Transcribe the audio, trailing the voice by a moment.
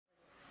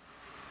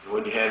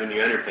What'd you have in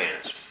your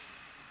underpants?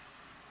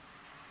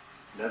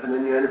 Nothing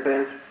in your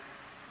underpants?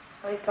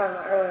 Well, you talking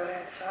about earlier I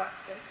had socks,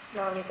 but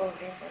now you both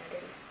didn't.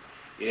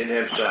 You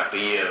didn't have socks.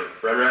 You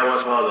run around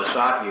once in a while with a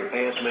sock in your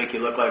pants to make you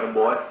look like a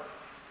boy?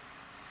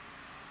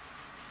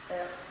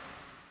 Yeah.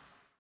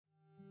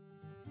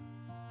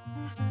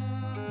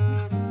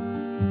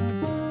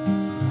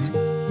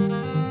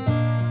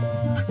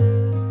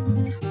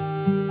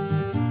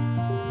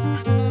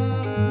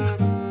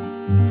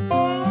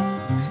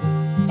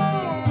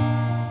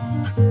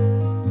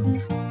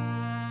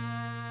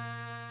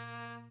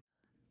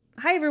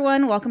 Hi,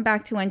 everyone. Welcome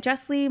back to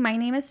Unjustly. My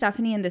name is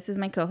Stephanie, and this is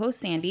my co-host,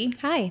 Sandy.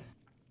 Hi.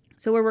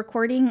 So we're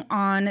recording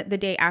on the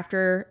day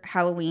after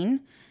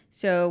Halloween.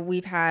 So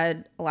we've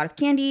had a lot of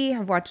candy.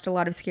 I've watched a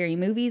lot of scary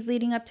movies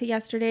leading up to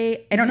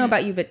yesterday. I don't know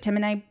about you, but Tim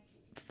and I,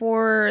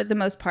 for the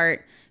most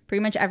part,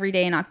 pretty much every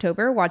day in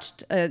October,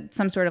 watched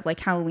some sort of like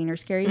Halloween or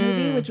scary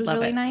movie, which was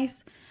really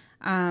nice.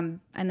 And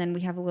then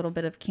we have a little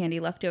bit of candy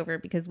left over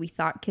because we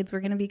thought kids were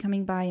going to be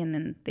coming by, and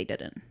then they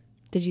didn't.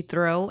 Did you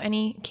throw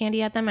any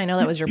candy at them? I know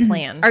that was your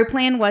plan. Our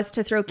plan was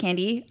to throw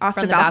candy off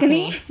From the the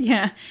balcony. balcony.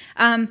 Yeah.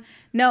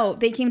 No,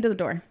 they came to the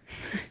door.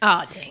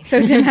 Oh, dang.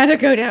 So Tim had to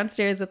go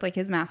downstairs with like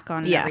his mask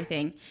on and Yeah.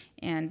 everything.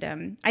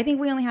 And I think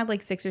we only had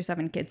like 6 or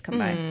 7 kids come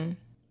by.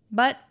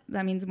 But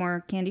that means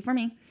more candy for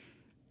me.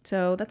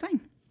 So that's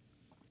fine.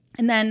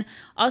 And then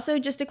also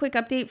just a quick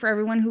update for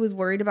everyone who was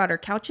worried about our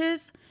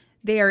couches.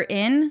 They are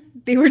in.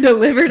 They were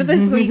delivered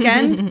this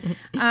weekend.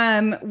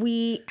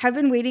 We have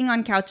been waiting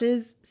on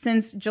couches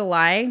since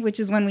July, which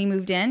is when we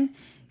moved in.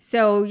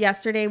 So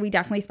yesterday we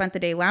definitely spent the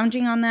day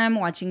lounging on them,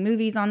 watching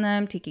movies on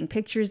them, taking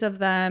pictures of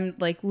them,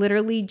 like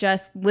literally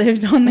just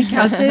lived on the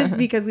couches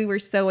because we were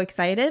so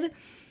excited.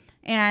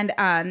 And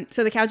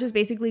so the couches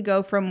basically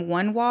go from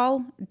one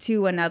wall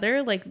to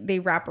another, like they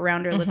wrap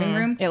around our living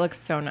room. It looks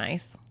so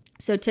nice.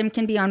 So Tim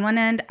can be on one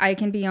end, I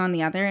can be on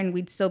the other, and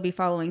we'd still be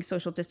following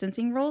social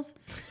distancing rules.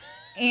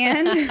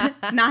 And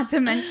not to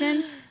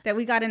mention that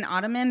we got an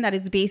ottoman that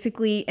is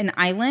basically an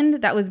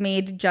island that was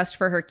made just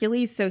for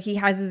Hercules. So he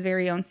has his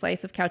very own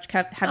slice of couch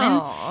heaven.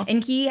 Aww.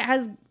 And he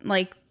has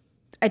like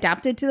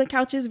adapted to the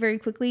couches very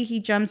quickly. He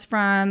jumps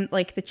from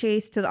like the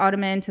chase to the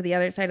ottoman to the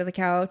other side of the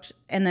couch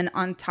and then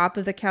on top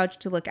of the couch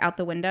to look out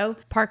the window.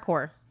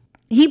 Parkour.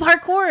 He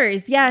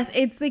parkours. Yes,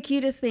 it's the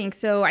cutest thing.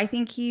 So I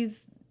think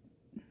he's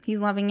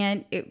loving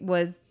it. It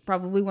was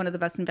probably one of the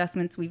best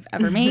investments we've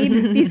ever made,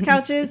 these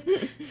couches.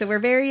 So we're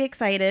very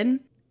excited.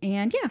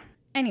 And yeah,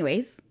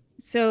 anyways,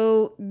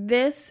 so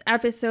this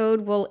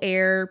episode will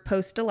air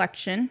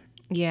post-election.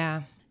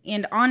 Yeah.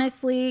 And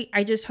honestly,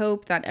 I just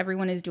hope that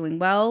everyone is doing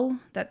well,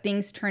 that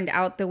things turned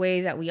out the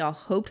way that we all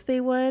hoped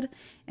they would,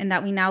 and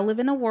that we now live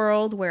in a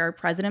world where our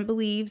president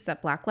believes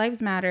that Black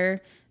Lives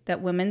Matter,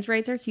 that women's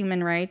rights are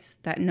human rights,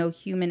 that no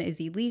human is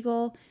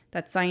illegal,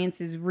 that science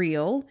is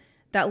real,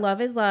 that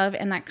love is love,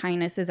 and that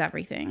kindness is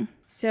everything.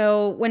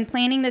 So when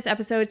planning this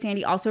episode,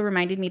 Sandy also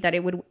reminded me that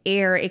it would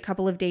air a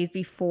couple of days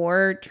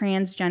before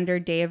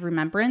Transgender Day of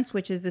Remembrance,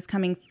 which is this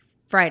coming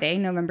Friday,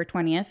 November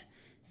 20th.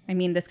 I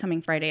mean, this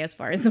coming Friday as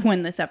far as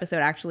when this episode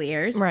actually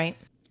airs. Right.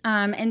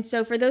 And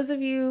so for those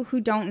of you who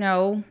don't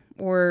know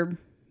or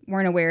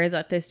weren't aware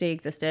that this day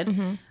existed,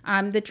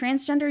 the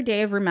Transgender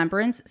Day of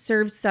Remembrance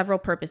serves several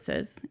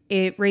purposes.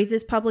 It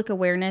raises public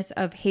awareness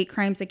of hate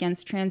crimes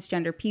against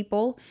transgender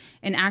people,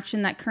 an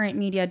action that current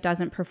media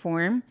doesn't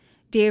perform.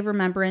 Day of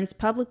Remembrance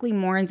publicly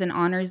mourns and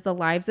honors the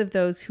lives of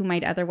those who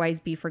might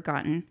otherwise be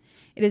forgotten.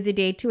 It is a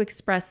day to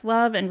express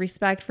love and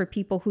respect for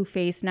people who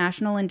face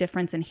national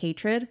indifference and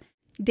hatred.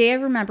 Day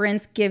of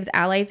Remembrance gives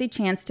allies a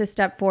chance to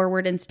step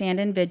forward and stand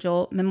in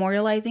vigil,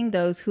 memorializing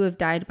those who have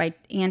died by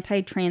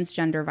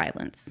anti-transgender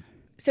violence.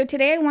 So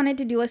today I wanted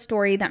to do a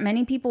story that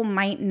many people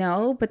might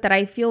know, but that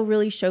I feel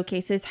really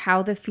showcases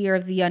how the fear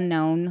of the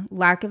unknown,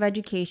 lack of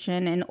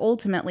education, and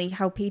ultimately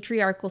how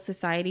patriarchal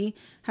society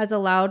has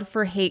allowed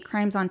for hate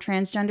crimes on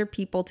transgender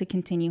people to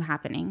continue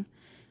happening.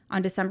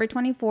 On December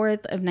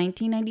 24th of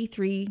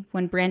 1993,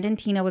 when Brandon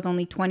Teena was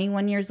only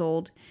 21 years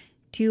old,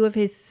 2 of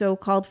his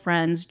so-called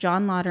friends,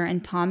 John Lauder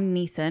and Tom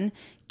Neeson,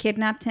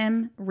 kidnapped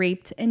him,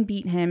 raped, and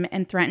beat him,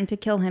 and threatened to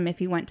kill him if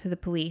he went to the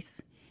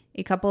police.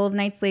 A couple of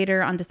nights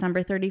later, on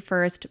December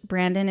 31st,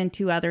 Brandon and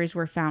 2 others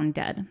were found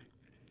dead.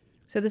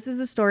 So this is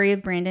the story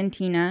of Brandon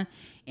Teena.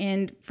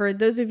 And for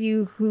those of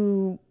you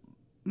who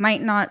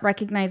might not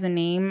recognize a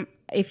name,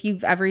 if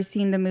you've ever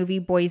seen the movie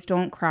Boys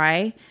Don't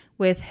Cry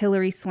with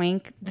Hilary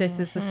Swank, this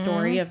is the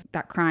story of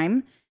that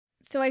crime.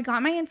 So I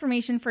got my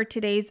information for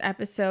today's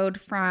episode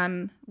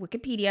from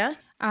Wikipedia.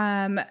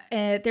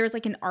 There was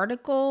like an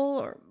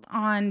article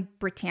on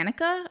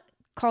Britannica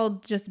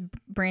called just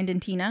Brandon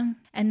Teena.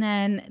 And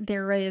then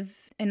there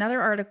is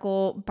another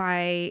article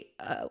by,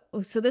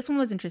 so this one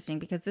was interesting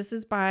because this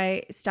is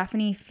by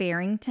Stephanie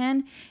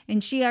Farrington.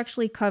 And she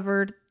actually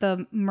covered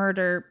the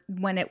murder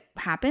when it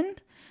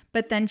happened.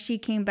 But then she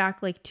came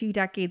back like 2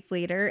 decades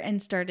later and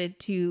started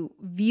to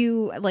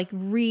view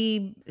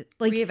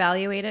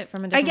Reevaluate it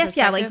from a different I guess,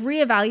 yeah, like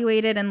perspective?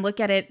 reevaluate it and look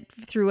at it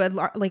through a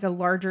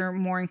larger,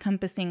 more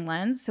encompassing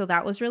lens. So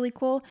that was really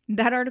cool.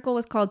 That article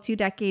was called 2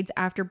 Decades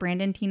After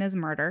Brandon Tina's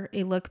Murder,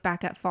 a look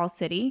back at Fall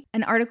City.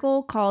 An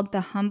article called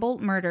The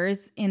Humboldt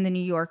Murders in the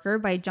New Yorker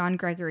by John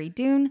Gregory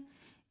Dune.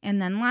 And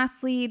then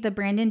lastly, the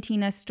Brandon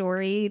Tina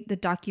Story, the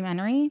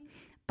documentary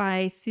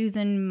by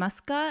Susan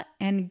Muscat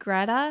and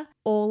Greta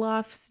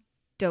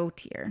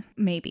Olofsdottir,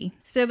 maybe.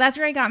 So that's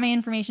where I got my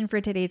information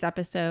for today's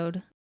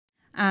episode.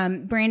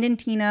 Brandon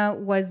Tina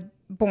was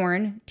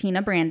born,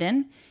 Tina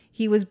Brandon.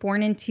 He was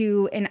born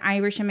into an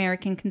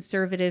Irish-American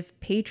conservative,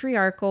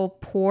 patriarchal,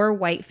 poor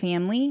white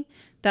family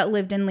that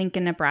lived in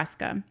Lincoln,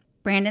 Nebraska.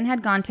 Brandon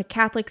had gone to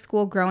Catholic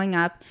school growing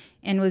up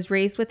and was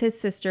raised with his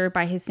sister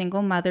by his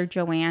single mother,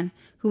 Joanne,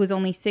 who was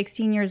only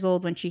 16 years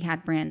old when she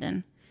had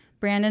Brandon.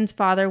 Brandon's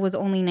father was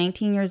only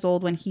 19 years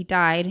old when he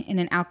died in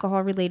an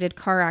alcohol-related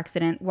car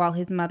accident while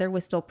his mother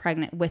was still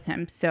pregnant with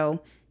him,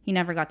 so he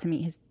never got to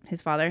meet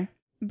his father.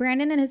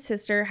 Brandon and his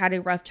sister had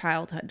a rough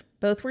childhood.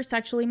 Both were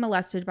sexually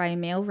molested by a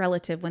male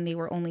relative when they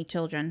were only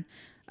children,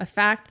 a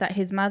fact that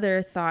his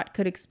mother thought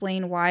could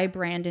explain why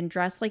Brandon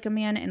dressed like a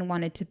man and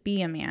wanted to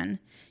be a man.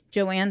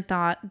 Joanne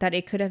thought that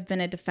it could have been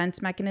a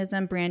defense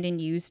mechanism Brandon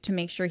used to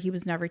make sure he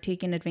was never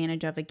taken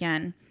advantage of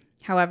again.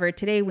 However,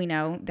 today we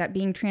know that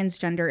being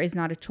transgender is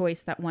not a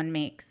choice that one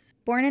makes.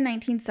 Born in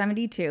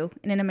 1972,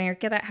 in an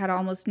America that had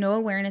almost no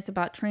awareness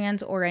about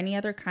trans or any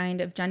other kind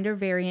of gender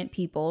variant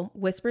people,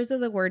 whispers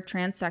of the word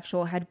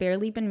transsexual had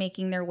barely been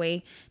making their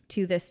way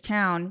to this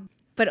town,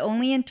 but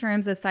only in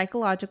terms of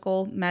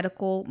psychological,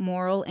 medical,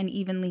 moral, and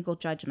even legal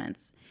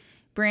judgments.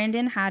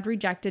 Brandon had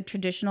rejected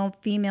traditional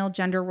female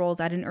gender roles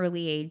at an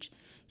early age.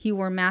 He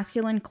wore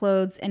masculine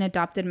clothes and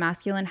adopted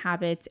masculine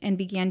habits and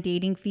began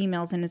dating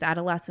females in his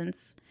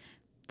adolescence.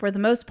 For the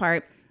most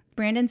part,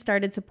 Brandon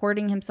started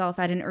supporting himself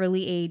at an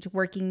early age,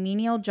 working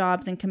menial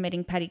jobs and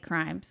committing petty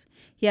crimes.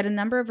 He had a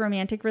number of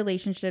romantic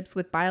relationships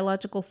with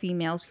biological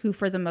females who,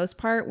 for the most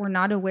part, were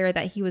not aware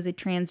that he was a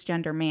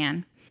transgender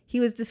man. He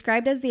was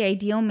described as the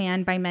ideal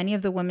man by many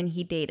of the women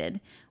he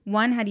dated.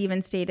 One had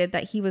even stated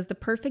that he was the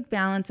perfect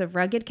balance of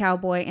rugged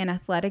cowboy and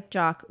athletic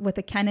jock with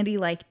a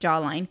Kennedy-like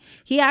jawline.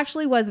 He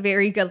actually was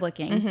very good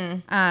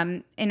looking.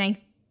 And I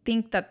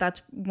think that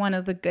that's one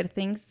of the good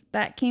things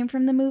that came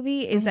from the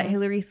movie is that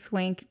Hilary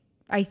Swank,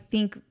 I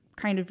think,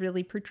 kind of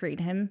really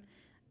portrayed him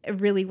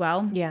really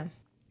well. Yeah.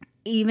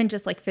 Even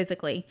just like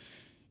physically.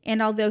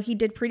 And although he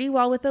did pretty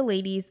well with the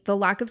ladies, the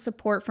lack of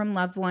support from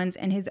loved ones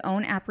and his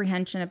own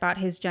apprehension about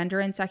his gender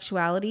and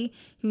sexuality,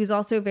 he was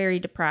also very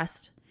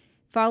depressed.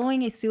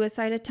 Following a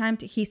suicide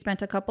attempt, he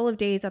spent a couple of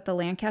days at the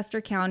Lancaster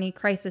County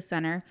Crisis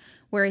Center,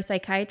 where a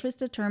psychiatrist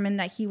determined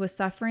that he was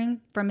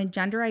suffering from a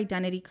gender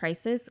identity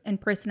crisis and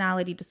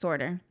personality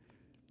disorder.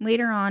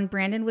 Later on,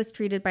 Brandon was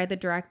treated by the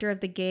director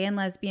of the Gay and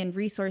Lesbian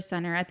Resource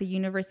Center at the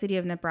University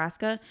of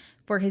Nebraska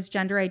for his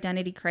gender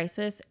identity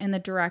crisis, and the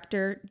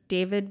director,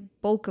 David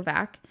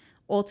Bolkovac,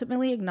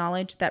 ultimately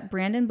acknowledged that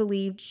Brandon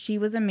believed she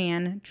was a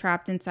man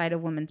trapped inside a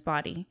woman's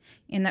body,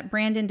 and that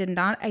Brandon did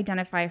not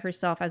identify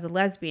herself as a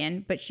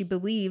lesbian, but she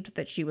believed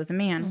that she was a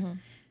man.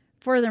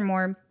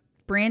 Furthermore,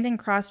 Brandon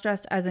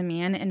cross-dressed as a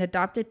man and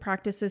adopted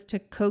practices to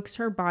coax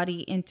her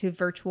body into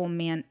virtual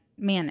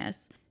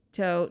manness.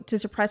 So, to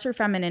suppress her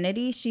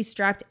femininity, she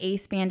strapped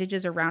ace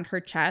bandages around her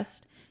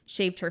chest,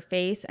 shaved her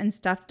face, and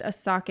stuffed a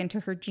sock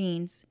into her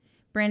jeans.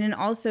 Brandon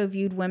also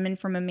viewed women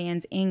from a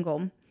man's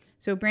angle.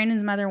 So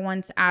Brandon's mother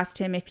once asked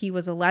him if he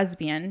was a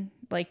lesbian,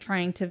 like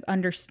trying to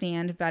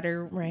understand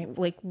better,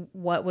 like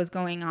what was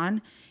going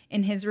on.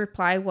 And his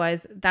reply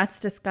was, "That's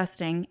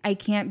disgusting. I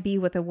can't be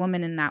with a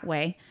woman in that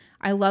way.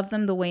 I love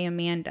them the way a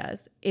man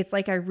does. It's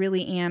like I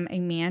really am a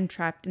man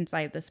trapped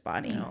inside this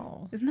body."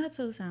 Oh. Isn't that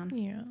so sad?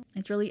 Yeah.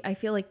 It's really, I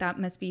feel like that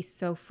must be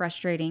so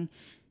frustrating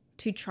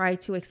to try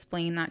to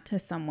explain that to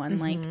someone.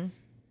 Like,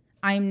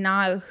 I'm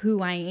not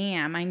who I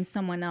am. I'm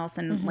someone else.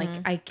 And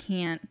like, I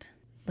can't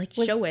like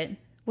show it.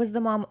 Was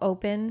the mom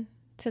open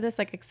to this,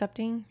 like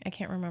accepting? I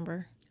can't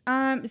remember.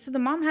 So the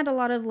mom had a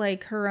lot of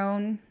like her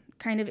own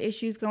kind of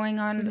issues going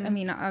on. I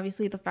mean,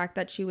 obviously the fact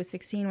that she was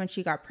 16 when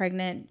she got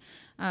pregnant,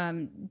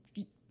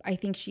 I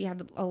think she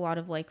had a lot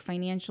of like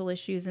financial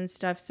issues and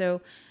stuff.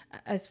 So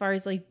as far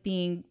as like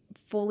being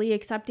fully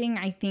accepting,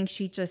 I think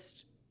she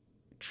just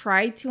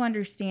tried to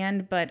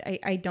understand, but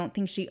I don't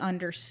think she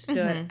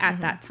understood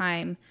at that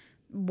time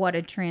what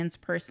a trans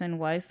person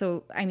was.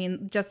 So, I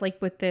mean, just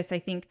like with this, I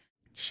think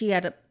she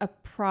had a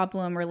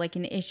problem or like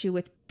an issue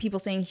with people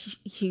saying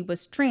he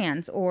was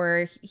trans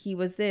or he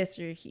was this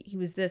or he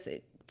was this.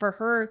 For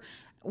her,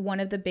 one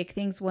of the big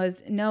things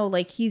was, no,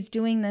 like he's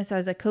doing this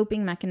as a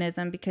coping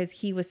mechanism because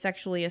he was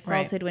sexually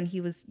assaulted when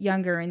he was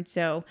younger. And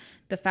so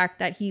the fact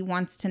that he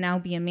wants to now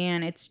be a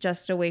man, it's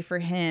just a way for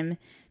him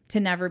to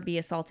never be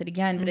assaulted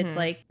again. But it's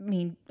like, I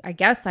mean, I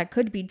guess that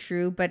could be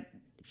true, but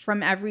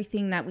from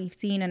everything that we've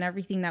seen and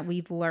everything that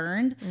we've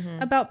learned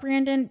about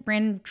Brandon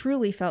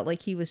truly felt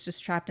like he was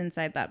just trapped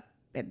inside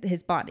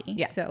his body.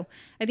 Yeah. So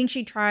I think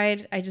she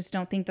tried. I just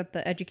don't think that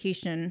the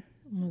education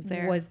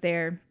was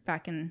there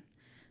back in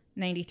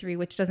 93,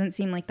 which doesn't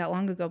seem like that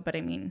long ago, but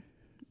I mean,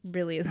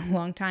 really is a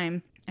long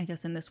time, I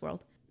guess, in this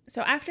world.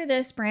 So after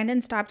this,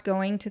 Brandon stopped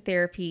going to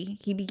therapy.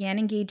 He began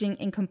engaging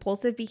in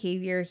compulsive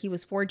behavior. He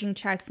was forging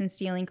checks and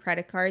stealing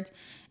credit cards.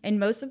 And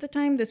most of the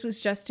time, this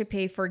was just to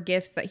pay for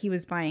gifts that he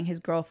was buying his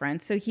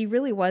girlfriend. So he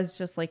really was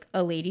just like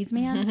a ladies'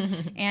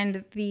 man.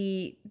 And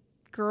the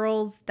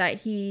girls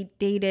that he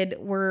dated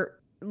were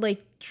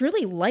like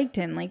truly liked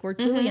him, like were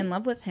truly in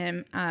love with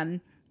him,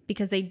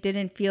 because they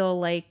didn't feel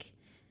like,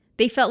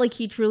 they felt like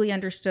he truly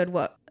understood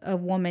what a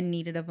woman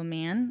needed of a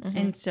man.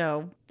 And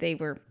so they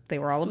were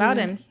all about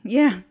him.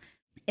 Yeah.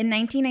 In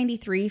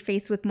 1993,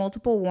 faced with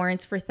multiple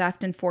warrants for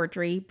theft and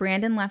forgery,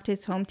 Brandon left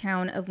his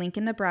hometown of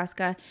Lincoln,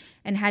 Nebraska,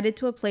 and headed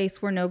to a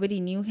place where nobody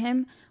knew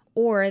him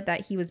or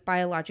that he was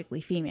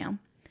biologically female.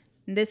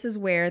 And this is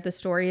where the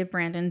story of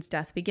Brandon's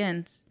death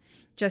begins.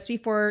 Just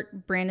before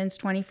Brandon's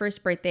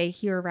 21st birthday,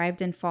 he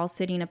arrived in Falls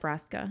City,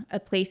 Nebraska, a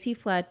place he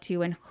fled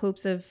to in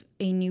hopes of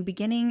a new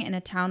beginning in a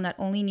town that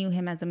only knew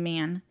him as a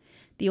man.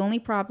 The only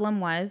problem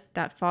was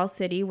that Falls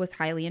City was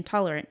highly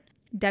intolerant.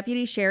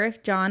 Deputy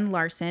Sheriff John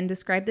Larson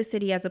described the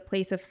city as a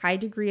place of high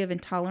degree of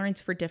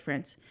intolerance for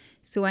difference.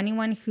 So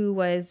anyone who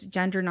was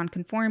gender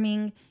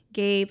nonconforming,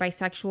 gay,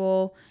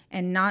 bisexual,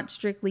 and not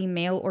strictly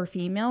male or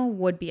female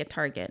would be a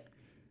target.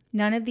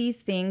 None of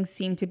these things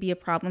seemed to be a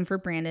problem for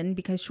Brandon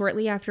because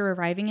shortly after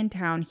arriving in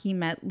town, he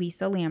met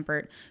Lisa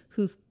Lambert,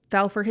 who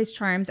fell for his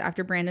charms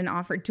after Brandon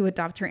offered to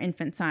adopt her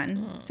infant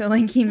son. So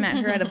like he met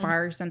her at a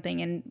bar or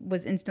something and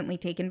was instantly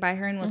taken by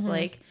her and was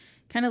like,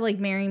 kind of like,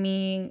 marry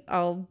me,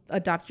 I'll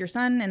adopt your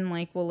son, and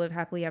like we'll live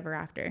happily ever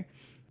after.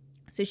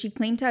 So she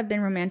claimed to have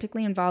been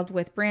romantically involved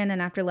with Brandon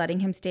after letting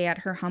him stay at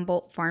her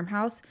Humboldt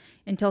farmhouse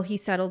until he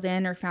settled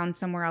in or found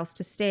somewhere else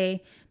to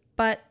stay.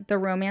 But the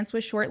romance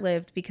was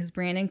short-lived because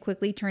Brandon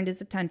quickly turned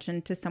his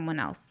attention to someone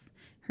else.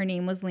 Her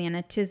name was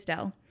Lana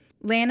Tisdale.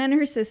 Lana and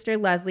her sister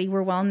Leslie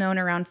were well known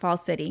around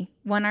Falls City.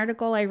 One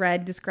article I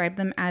read described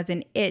them as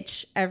an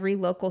itch every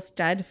local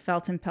stud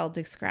felt impelled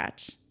to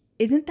scratch.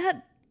 Isn't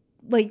that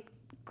like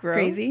Gross.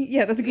 crazy?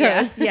 Yeah, that's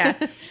gross.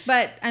 Yeah.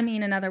 But I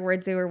mean, in other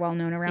words, they were well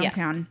known around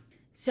town.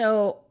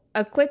 So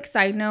a quick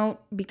side note,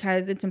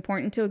 because it's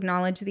important to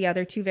acknowledge the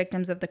other two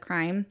victims of the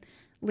crime.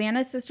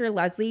 Lana's sister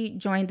Leslie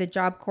joined the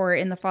Job Corps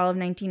in the fall of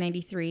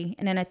 1993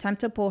 in an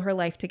attempt to pull her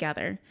life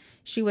together.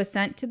 She was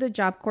sent to the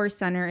Job Corps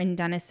Center in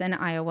Denison,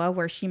 Iowa,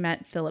 where she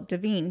met Philip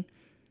Devine.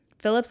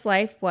 Philip's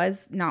life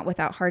was not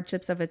without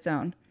hardships of its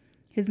own.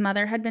 His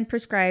mother had been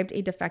prescribed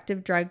a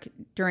defective drug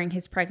during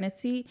his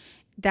pregnancy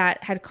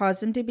that had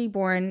caused him to be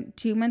born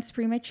 2 months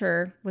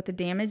premature with a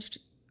damaged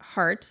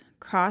heart,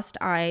 crossed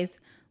eyes,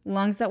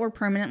 lungs that were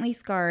permanently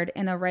scarred,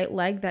 and a right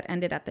leg that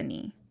ended at the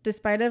knee.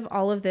 Despite of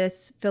all of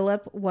this,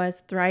 Philip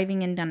was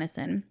thriving in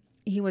Denison.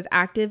 He was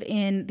active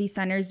in the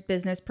center's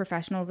Business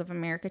Professionals of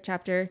America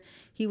chapter.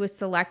 He was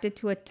selected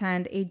to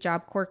attend a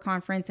Job Corps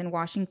conference in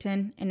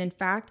Washington, and in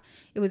fact,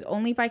 it was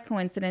only by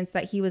coincidence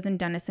that he was in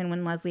Denison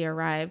when Leslie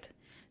arrived.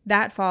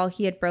 That fall,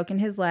 he had broken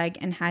his leg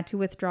and had to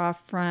withdraw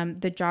from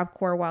the Job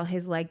Corps while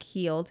his leg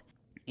healed.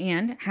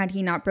 And had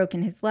he not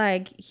broken his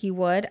leg, he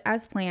would,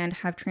 as planned,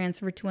 have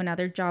transferred to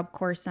another Job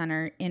Corps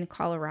center in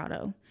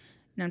Colorado.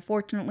 And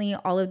unfortunately,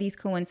 all of these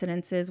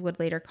coincidences would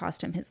later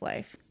cost him his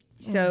life.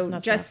 So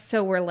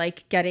so we're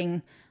like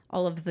getting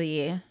all of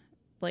the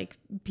like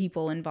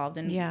people involved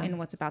in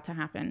what's about to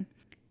happen.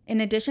 In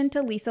addition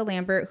to Lisa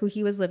Lambert, who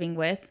he was living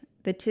with,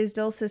 the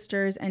Tisdale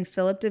sisters, and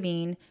Philip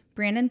Devine,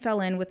 Brandon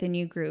fell in with a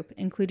new group,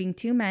 including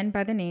two men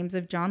by the names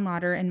of John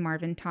Lauder and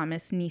Marvin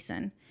Thomas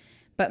Neeson.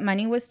 But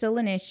money was still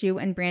an issue,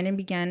 and Brandon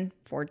began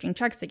forging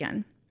checks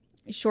again.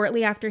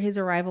 Shortly after his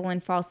arrival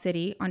in Falls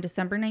City on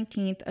December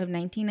 19th of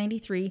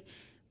 1993,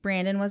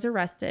 Brandon was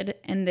arrested,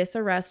 and this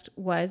arrest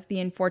was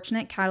the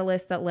unfortunate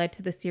catalyst that led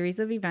to the series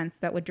of events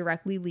that would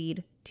directly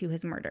lead to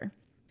his murder.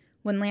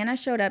 When Lana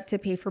showed up to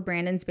pay for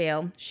Brandon's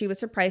bail, she was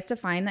surprised to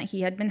find that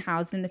he had been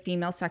housed in the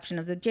female section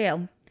of the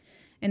jail.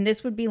 And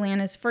this would be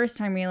Lana's first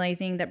time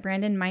realizing that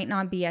Brandon might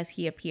not be as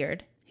he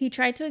appeared. He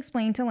tried to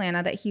explain to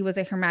Lana that he was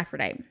a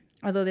hermaphrodite,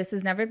 although this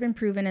has never been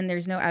proven and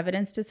there's no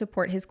evidence to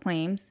support his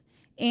claims,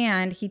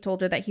 and he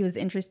told her that he was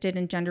interested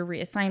in gender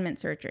reassignment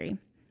surgery.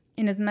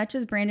 Inasmuch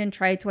as Brandon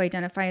tried to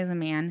identify as a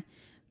man,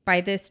 by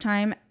this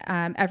time,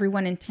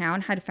 everyone in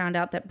town had found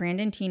out that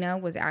Brandon Tina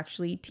was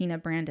actually Tina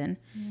Brandon.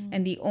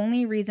 And the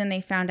only reason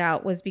they found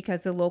out was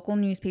because the local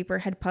newspaper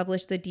had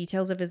published the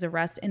details of his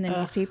arrest in the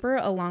newspaper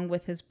along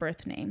with his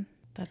birth name.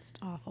 That's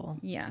awful.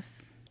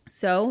 Yes.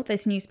 So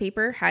this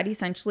newspaper had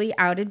essentially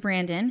outed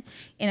Brandon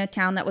in a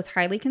town that was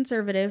highly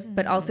conservative,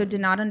 but also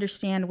did not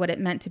understand what it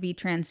meant to be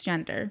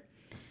transgender.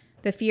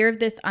 The fear of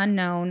this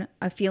unknown,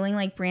 a feeling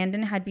like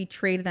Brandon had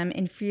betrayed them,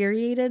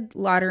 infuriated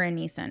Lauder and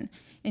Neeson.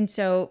 And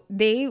so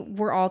they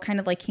were all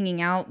kind of like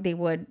hanging out. They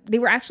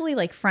were actually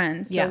like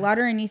friends. So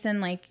Lauder and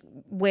Neeson, like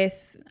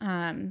with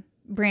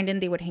Brandon,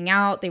 they would hang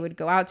out. They would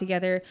go out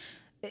together.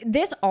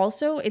 This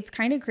also, it's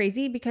kind of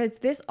crazy because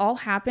this all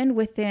happened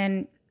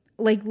within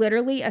like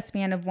literally a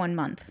span of 1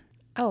 month.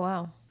 Oh,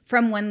 wow.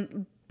 From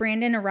when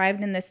Brandon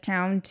arrived in this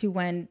town to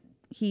when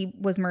he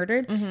was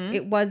murdered,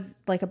 it was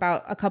like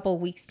about a couple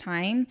weeks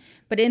time.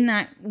 But in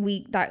that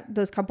week,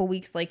 those couple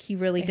weeks, like he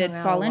really did hung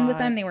out fall a in with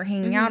lot. them. They were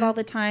hanging out all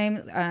the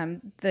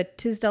time. The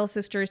Tisdale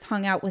sisters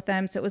hung out with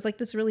them. So it was like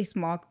this really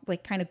small,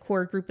 like kind of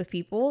core group of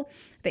people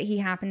that he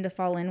happened to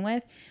fall in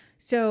with.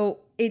 So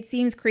it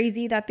seems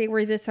crazy that they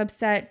were this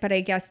upset, but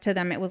I guess to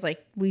them it was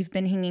like, we've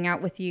been hanging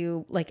out with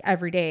you like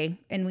every day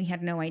and we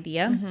had no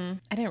idea.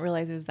 I didn't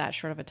realize it was that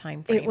short of a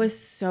time frame. It was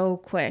so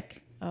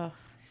quick. Oh.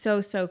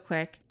 So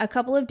quick. A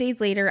couple of days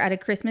later, at a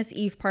Christmas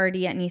Eve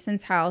party at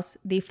Neeson's house,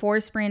 they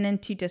forced Brandon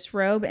to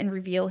disrobe and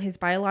reveal his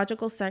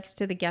biological sex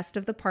to the guest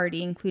of the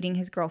party, including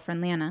his girlfriend,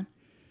 Lana.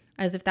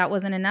 As if that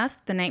wasn't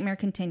enough, the nightmare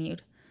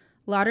continued.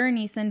 Lauder and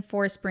Neeson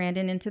forced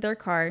Brandon into their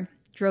car,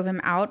 drove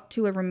him out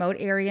to a remote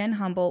area in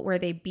Humboldt where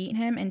they beat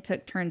him and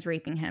took turns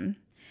raping him.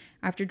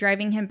 After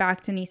driving him back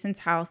to Neeson's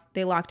house,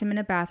 they locked him in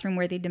a bathroom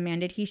where they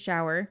demanded he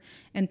shower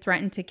and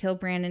threatened to kill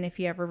Brandon if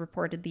he ever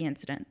reported the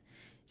incident.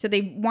 So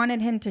they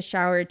wanted him to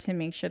shower to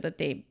make sure that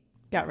they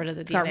Got rid of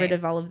the DNA. got rid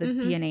of all of the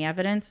DNA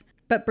evidence.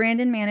 But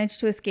Brandon managed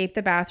to escape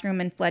the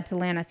bathroom and fled to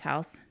Lana's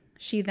house.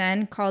 She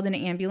then called an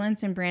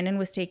ambulance and Brandon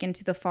was taken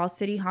to the Falls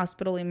City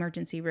Hospital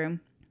emergency room.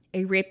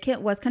 A rape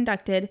kit was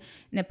conducted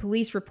and a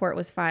police report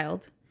was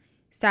filed.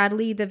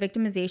 Sadly, the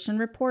victimization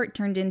report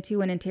turned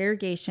into an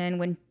interrogation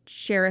when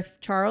Sheriff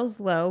Charles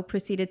Lowe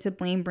proceeded to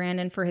blame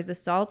Brandon for his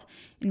assault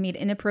and made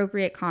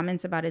inappropriate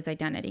comments about his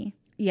identity.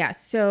 Yeah,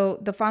 so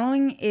the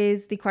following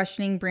is the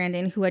questioning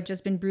Brandon, who had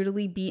just been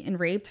brutally beat and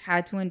raped,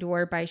 had to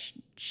endure by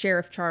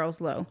Sheriff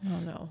Charles Lowe. Oh,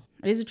 no.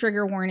 It is a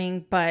trigger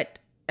warning, but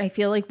I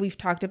feel like we've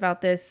talked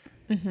about this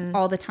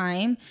all the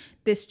time.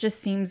 This just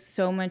seems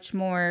so much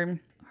more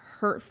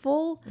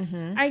hurtful,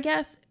 I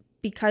guess,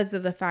 because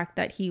of the fact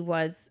that he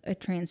was a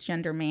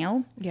transgender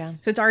male. Yeah.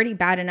 So it's already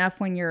bad enough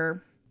when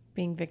you're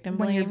Being victim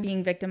when blamed. you're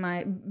being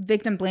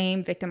victim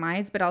blamed,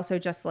 victimized, but also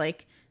just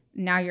like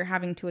now you're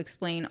having to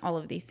explain all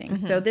of these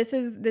things. So this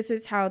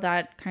is how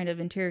that kind of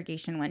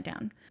interrogation went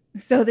down.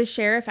 So the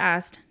sheriff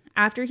asked,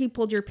 after he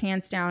pulled your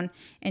pants down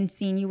and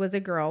seen you as a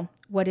girl,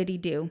 what did he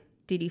do?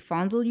 Did he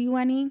fondle you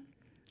any?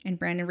 And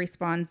Brandon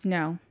responds,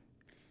 no.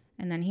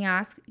 And then he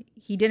asks,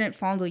 he didn't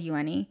fondle you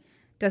any.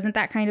 Doesn't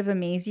that kind of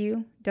amaze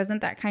you?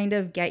 Doesn't that kind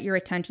of get your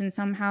attention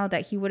somehow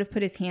that he would have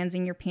put his hands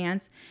in your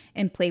pants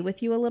and play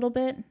with you a little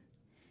bit?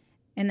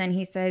 And then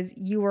he says,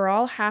 you were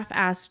all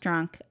half-assed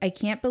drunk. I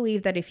can't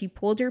believe that if he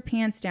pulled your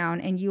pants down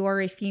and you are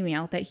a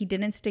female, that he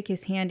didn't stick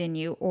his hand in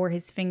you or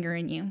his finger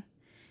in you.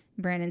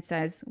 Brandon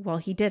says, well,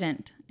 he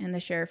didn't. And the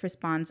sheriff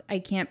responds, I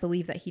can't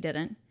believe that he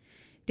didn't.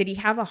 Did he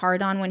have a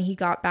hard-on when he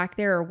got back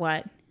there or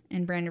what?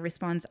 And Brandon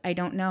responds, I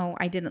don't know.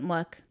 I didn't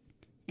look.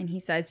 And he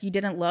says, you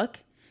didn't look?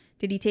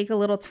 Did he take a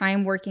little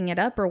time working it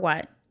up or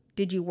what?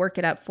 Did you work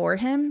it up for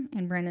him?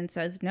 And Brandon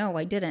says, no,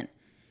 I didn't.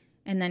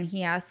 And then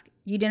he asks,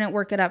 you didn't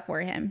work it up for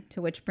him?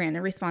 To which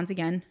Brandon responds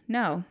again,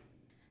 no.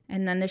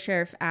 And then the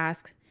sheriff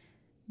asks,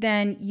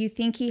 then you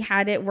think he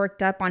had it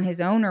worked up on his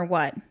own or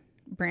what?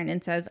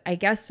 Brandon says, I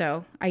guess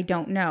so. I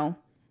don't know.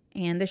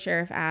 And the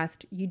sheriff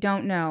asked, you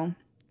don't know.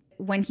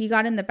 When he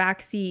got in the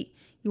back seat,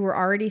 you were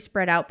already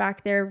spread out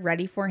back there,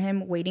 ready for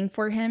him, waiting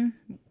for him?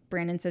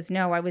 Brandon says,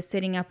 no, I was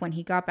sitting up when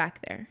he got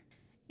back there.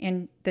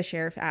 And the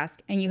sheriff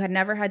asked, and you had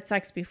never had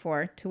sex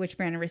before? To which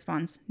Brandon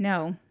responds,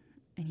 no.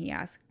 And he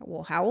asks,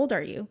 well, how old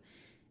are you?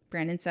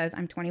 Brandon says,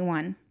 I'm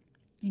 21.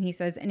 And he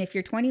says, and if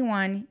you're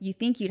 21, you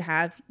think you'd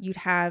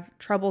have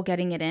trouble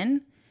getting it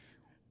in?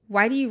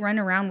 Why do you run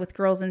around with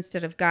girls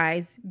instead of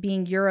guys,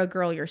 being you're a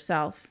girl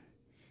yourself?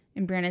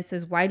 And Brandon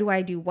says, why do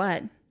I do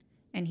what?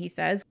 And he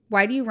says,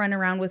 why do you run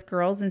around with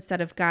girls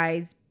instead of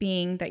guys,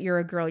 being that you're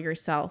a girl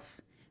yourself?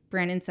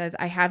 Brandon says,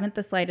 I haven't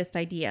the slightest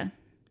idea.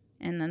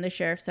 And then the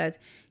sheriff says,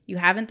 you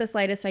haven't the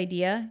slightest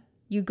idea?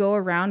 You go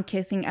around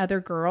kissing other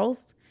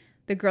girls?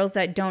 The girls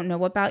that don't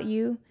know about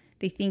you?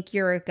 They think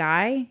you're a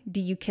guy? Do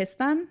you kiss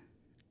them?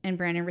 And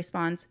Brandon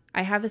responds,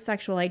 I have a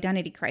sexual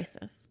identity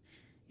crisis.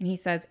 And he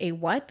says, a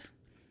what?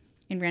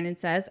 And Brandon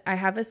says, I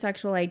have a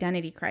sexual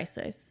identity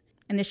crisis.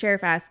 And the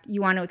sheriff asks,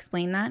 you want to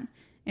explain that?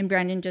 And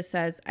Brandon just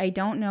says, I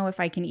don't know if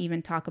I can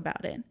even talk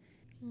about it.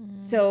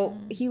 So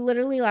he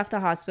literally left the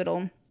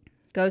hospital,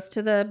 goes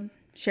to the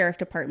sheriff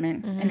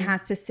department and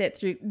has to sit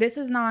through. This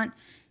is not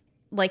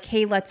like,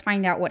 hey, let's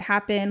find out what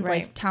happened.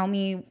 Right. Like, tell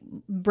me,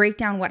 break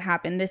down what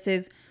happened. This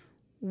is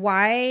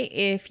why,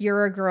 if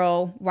you're a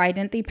girl, why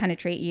didn't they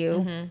penetrate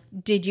you?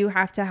 Did you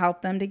have to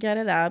help them to get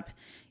it up?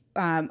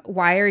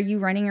 Why are you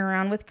running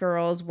around with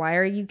girls? Why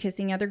are you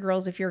kissing other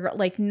girls if you're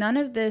like, none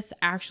of this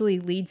actually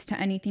leads to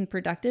anything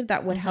productive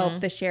that would help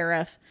the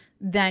sheriff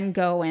then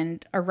go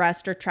and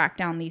arrest or track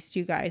down these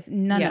two guys.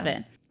 None of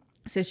it.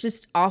 So it's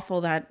just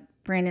awful that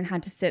Brandon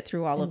had to sit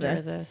through all of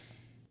this.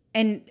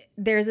 And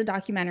there's a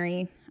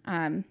documentary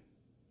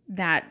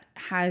that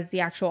has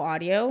the actual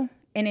audio,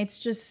 and it's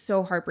just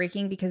so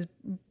heartbreaking because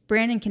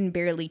Brandon can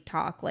barely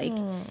talk. Like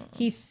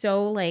he's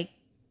so like,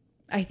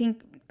 I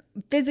think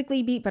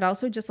physically beat, but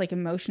also just like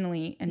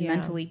emotionally and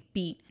mentally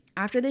beat.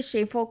 After this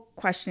shameful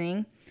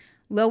questioning,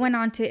 Lowe went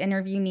on to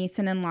interview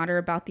Neeson and Lauder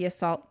about the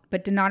assault,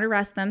 but did not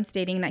arrest them,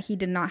 stating that he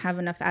did not have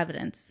enough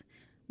evidence.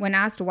 When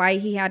asked why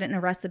he hadn't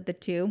arrested the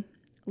two,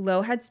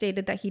 Lowe had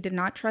stated that he did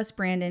not trust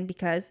Brandon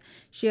because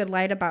she had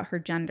lied about her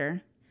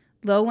gender.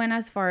 Lowe went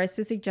as far as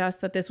to suggest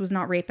that this was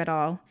not rape at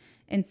all.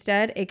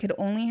 Instead, it could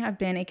only have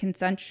been a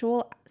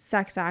consensual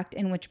sex act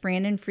in which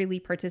Brandon freely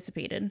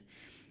participated.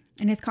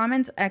 And his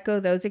comments echo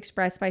those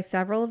expressed by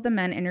several of the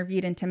men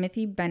interviewed in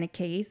Timothy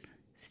Benekay's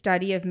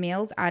study of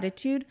males'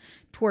 attitude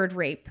toward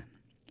rape.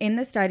 In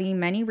the study,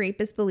 many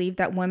rapists believed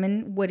that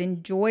women would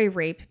enjoy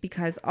rape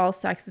because all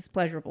sex is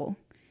pleasurable,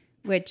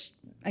 which,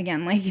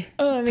 again,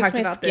 talked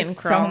about this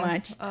so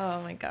much.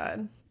 Oh my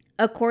God.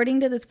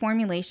 According to this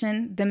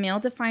formulation, the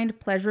male-defined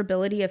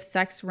pleasurability of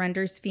sex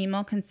renders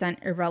female consent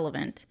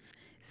irrelevant.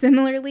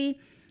 Similarly,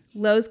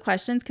 Lowe's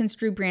questions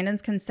construe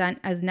Brandon's consent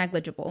as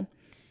negligible.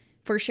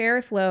 For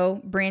Sheriff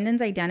Lowe,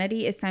 Brandon's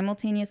identity is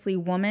simultaneously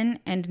woman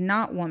and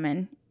not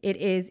woman. It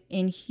is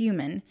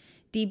inhuman,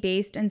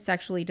 debased, and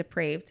sexually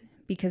depraved.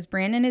 Because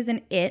Brandon is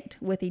an it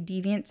with a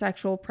deviant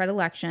sexual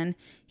predilection,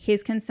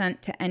 his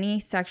consent to any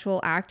sexual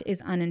act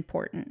is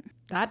unimportant.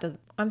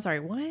 I'm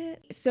sorry, what?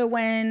 So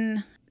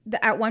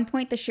at one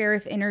point the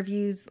sheriff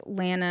interviews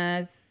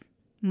Lana's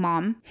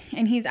mom,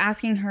 and he's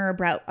asking her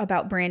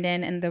about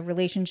Brandon and the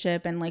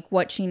relationship and like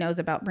what she knows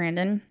about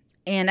Brandon.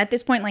 And at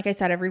this point, like I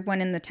said,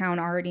 everyone in the town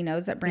already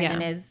knows that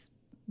Brandon is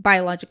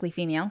biologically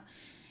female.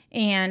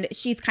 And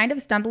she's kind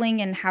of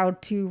stumbling in how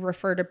to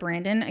refer to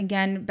Brandon.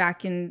 Again,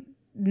 back in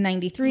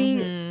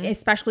 93,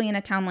 especially in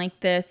a town like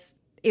this,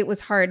 it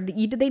was hard.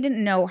 They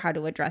didn't know how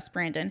to address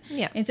Brandon.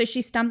 Yeah. And so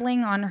she's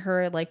stumbling on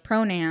her like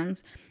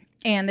pronouns,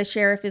 and the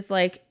sheriff is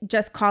like,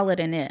 just call it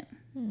an it.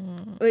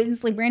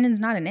 It's like, Brandon's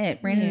not an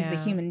it. Brandon's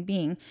a human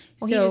being.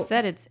 Well, so, he just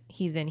said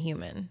he's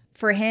inhuman.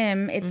 For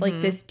him, it's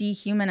like this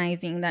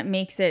dehumanizing that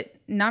makes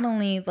it not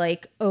only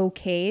like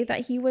okay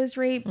that he was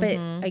raped, but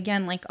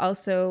again, like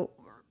also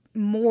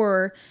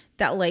more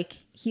that like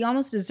he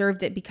almost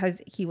deserved it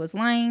because he was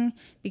lying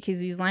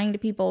to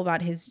people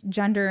about his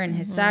gender and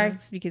his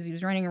sex, because he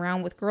was running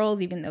around with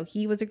girls even though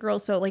he was a girl.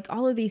 So like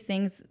all of these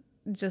things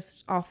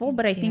just awful.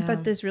 But I think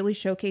that this really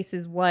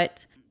showcases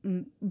what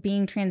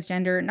being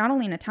transgender, not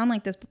only in a town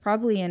like this, but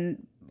probably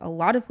in a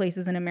lot of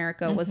places in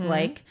America was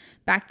like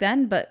back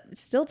then, but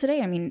still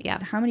today. I mean,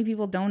 how many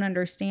people don't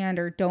understand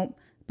or don't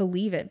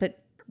believe it?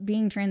 But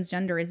being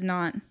transgender is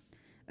not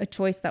a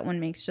choice that one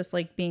makes, just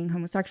like being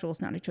homosexual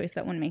is not a choice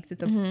that one makes.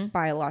 It's a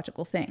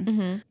biological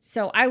thing.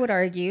 So I would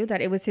argue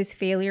that it was his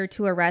failure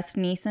to arrest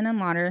Neeson and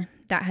Lauder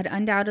that had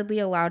undoubtedly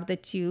allowed the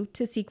two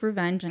to seek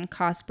revenge and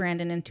cost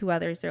Brandon and two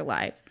others their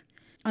lives.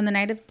 On the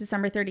night of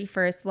December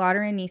 31st,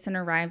 Lauder and Neeson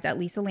arrived at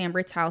Lisa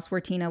Lambert's house where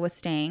Tina was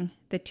staying.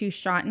 The two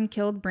shot and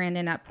killed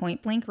Brandon at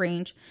point blank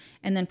range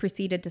and then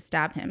proceeded to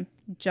stab him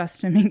just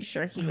to make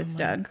sure he was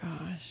dead.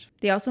 Gosh.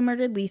 They also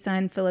murdered Lisa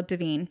and Philip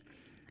Devine.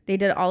 They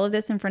did all of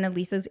this in front of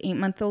Lisa's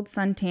 8-month-old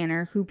son,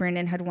 Tanner, who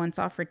Brandon had once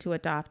offered to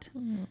adopt.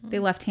 They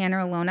left Tanner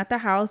alone at the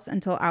house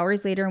until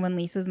hours later when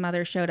Lisa's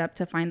mother showed up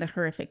to find the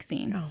horrific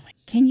scene. Oh my.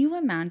 Can you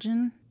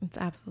imagine? It's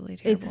absolutely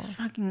terrible. It's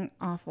fucking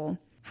awful.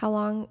 How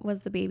long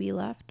was the baby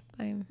left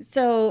by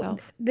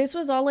himself? This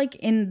was all like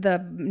in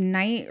the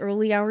night,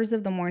 early hours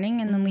of the morning.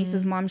 And then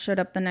Lisa's mom showed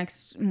up the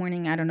next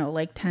morning, I don't know,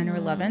 like 10 or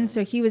 11.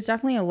 So he was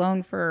definitely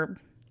alone for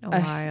a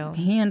while.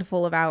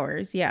 Handful of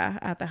hours,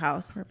 at the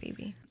house. Poor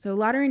baby. So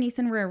Lauder and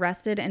Neeson were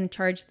arrested and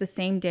charged the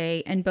same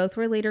day, and both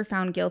were later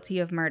found guilty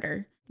of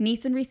murder.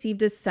 Neeson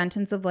received a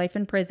sentence of life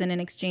in prison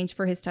in exchange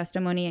for his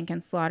testimony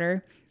against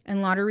Lauder,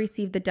 and Lauder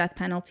received the death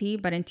penalty,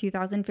 but in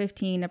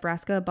 2015,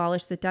 Nebraska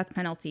abolished the death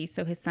penalty,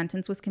 so his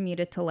sentence was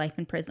commuted to life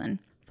in prison.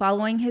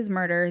 Following his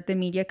murder, the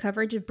media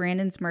coverage of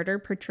Brandon's murder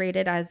portrayed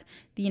it as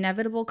the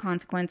inevitable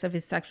consequence of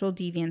his sexual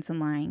deviance and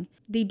lying.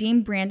 They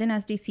deemed Brandon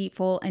as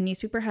deceitful, and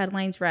newspaper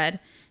headlines read,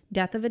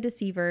 "Death of a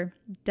deceiver,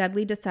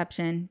 deadly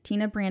deception,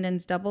 Tina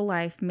Brandon's double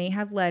life may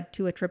have led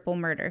to a triple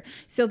murder."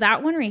 So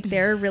that one right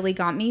there really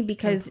got me,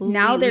 because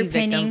now they're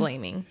pinning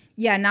blaming.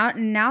 Yeah,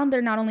 now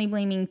they're not only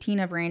blaming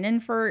Tina Brandon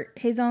for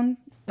his own,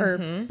 or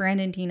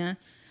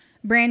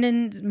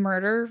Brandon's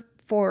murder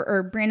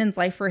or Brandon's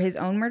life for his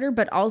own murder,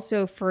 but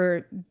also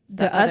for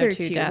the other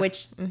two deaths,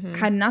 which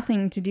had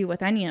nothing to do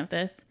with any of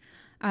this.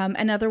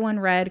 Another one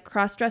read,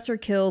 "Crossdresser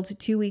killed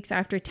 2 weeks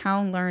after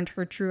town learned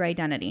her true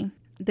identity."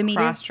 The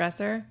media,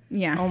 crossdresser?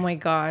 Yeah. Oh my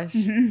gosh.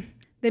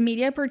 The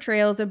media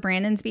portrayals of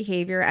Brandon's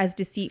behavior as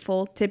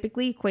deceitful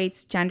typically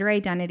equates gender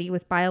identity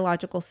with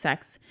biological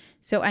sex.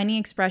 So any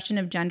expression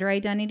of gender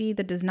identity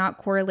that does not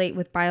correlate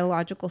with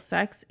biological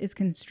sex is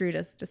construed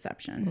as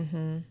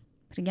deception.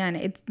 But again,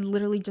 it's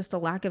literally just a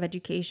lack of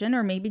education,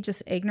 or maybe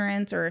just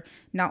ignorance, or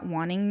not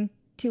wanting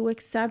to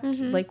accept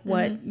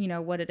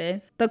what it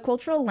is. The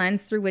cultural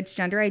lens through which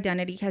gender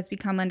identity has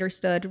become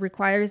understood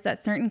requires that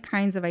certain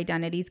kinds of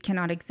identities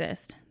cannot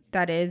exist.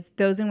 That is,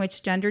 those in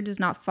which gender does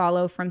not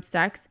follow from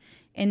sex,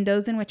 and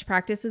those in which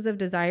practices of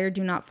desire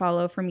do not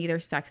follow from either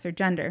sex or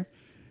gender.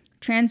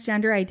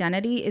 Transgender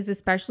identity is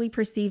especially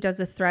perceived as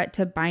a threat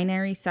to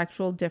binary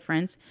sexual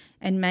difference,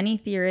 and many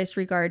theorists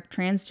regard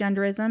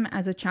transgenderism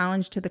as a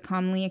challenge to the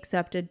commonly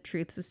accepted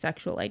truths of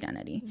sexual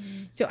identity.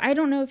 So I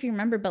don't know if you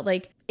remember, but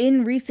like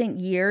in recent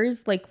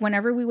years, like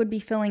whenever we would be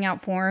filling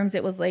out forms,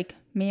 it was like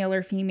male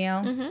or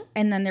female.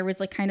 And then there was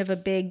like kind of a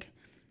big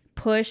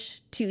push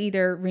to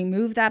either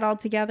remove that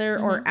altogether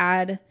or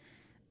add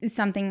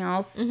something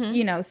else,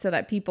 you know, so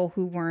that people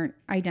who weren't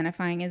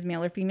identifying as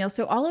male or female.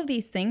 So all of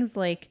these things,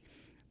 like,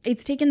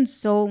 it's taken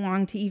so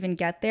long to even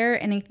get there.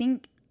 And I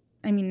think,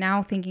 I mean,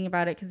 now thinking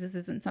about it, because this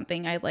isn't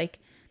something I like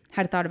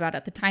had thought about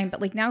at the time,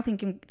 but like now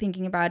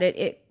thinking about it,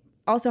 it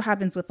also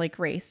happens with like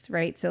race,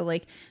 right? So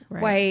like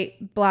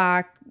white,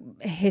 black,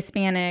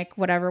 Hispanic,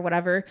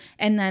 whatever.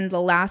 And then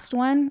the last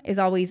one is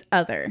always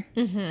other.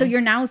 So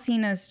you're now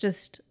seen as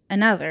just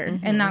another.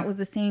 And that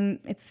was it's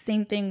the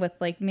same thing with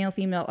like male,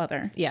 female,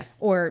 other. Yeah.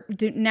 Or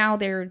now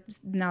they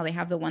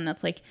have the one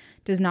that's like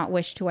does not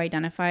wish to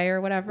identify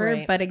or whatever.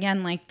 Right. But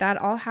again, like that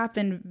all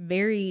happened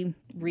very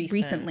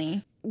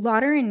recently.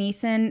 Lauder and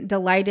Neeson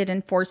delighted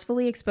in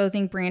forcefully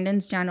exposing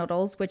Brandon's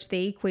genitals, which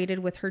they equated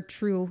with her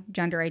true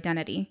gender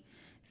identity.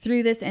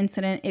 Through this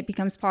incident, it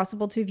becomes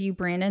possible to view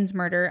Brandon's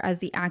murder as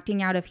the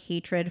acting out of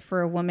hatred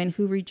for a woman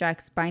who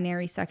rejects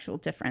binary sexual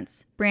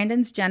difference.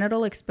 Brandon's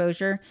genital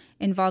exposure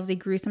involves a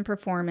gruesome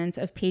performance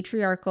of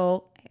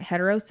patriarchal,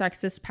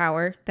 heterosexist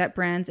power that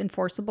brands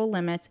enforceable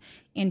limits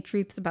and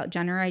truths about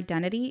gender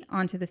identity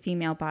onto the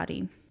female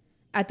body.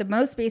 At the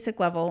most basic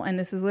level, and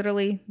this is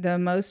literally the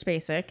most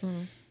basic,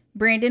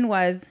 Brandon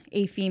was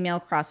a female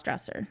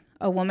crossdresser,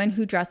 a woman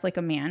who dressed like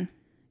a man.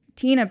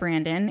 Tina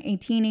Brandon, a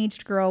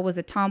teenaged girl, was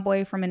a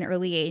tomboy from an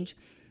early age.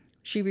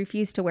 She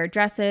refused to wear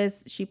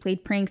dresses, she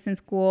played pranks in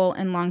school,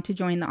 and longed to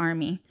join the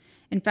army.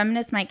 And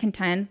feminists might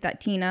contend that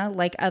Tina,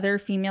 like other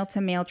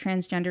female-to-male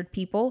transgendered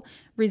people,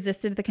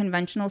 resisted the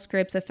conventional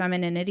scripts of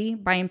femininity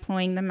by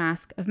employing the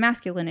mask of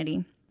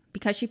masculinity.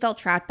 Because she felt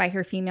trapped by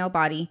her female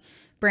body,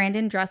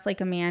 Brandon dressed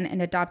like a man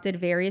and adopted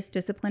various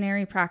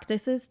disciplinary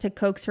practices to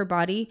coax her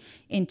body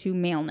into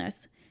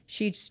maleness.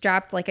 She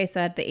strapped, like I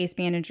said, the ace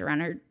bandage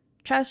around her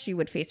chest. She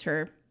would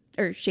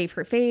shave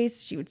her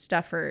face. She would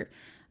stuff her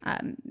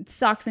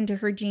socks into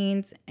her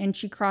jeans, and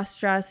she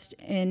cross-dressed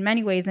in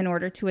many ways in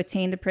order to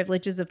attain the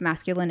privileges of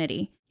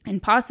masculinity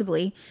and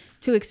possibly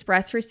to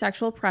express her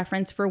sexual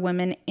preference for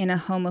women in a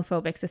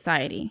homophobic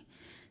society.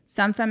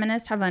 Some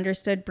feminists have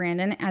understood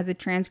Brandon as a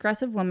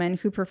transgressive woman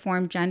who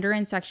performed gender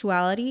and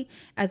sexuality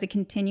as a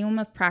continuum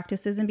of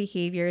practices and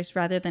behaviors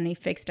rather than a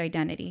fixed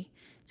identity.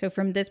 So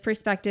from this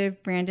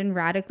perspective, Brandon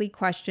radically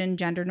questioned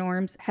gender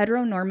norms,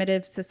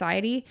 heteronormative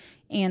society,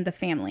 and the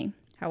family.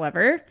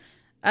 However,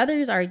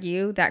 others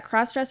argue that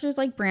crossdressers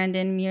like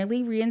Brandon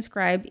merely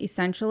reinscribe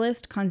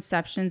essentialist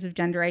conceptions of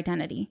gender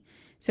identity.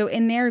 So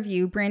in their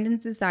view,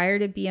 Brandon's desire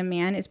to be a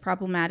man is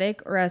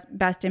problematic or at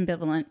best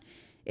ambivalent.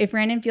 If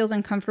Brandon feels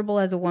uncomfortable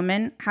as a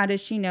woman, how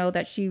does she know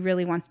that she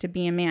really wants to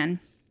be a man?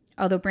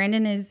 Although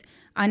Brandon is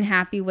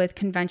unhappy with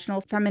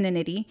conventional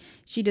femininity,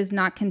 she does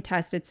not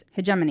contest its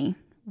hegemony.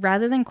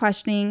 Rather than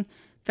questioning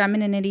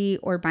femininity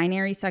or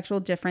binary sexual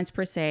difference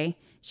per se,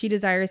 she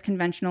desires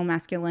conventional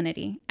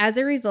masculinity. As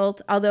a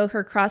result, although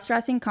her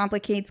cross-dressing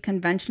complicates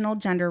conventional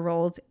gender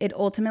roles, it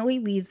ultimately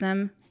leaves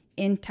them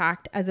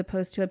intact as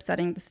opposed to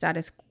upsetting the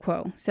status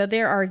quo. So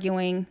they're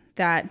arguing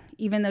that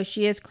even though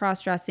she is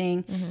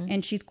cross-dressing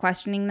and she's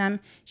questioning them,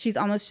 she's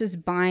almost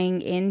just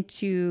buying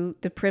into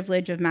the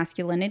privilege of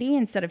masculinity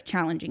instead of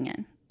challenging it.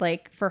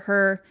 Like for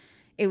her,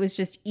 it was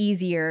just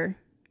easier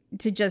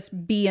to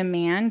just be a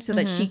man so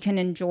that she can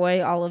enjoy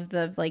all of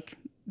the like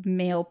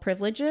male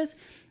privileges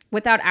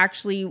without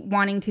actually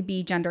wanting to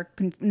be gender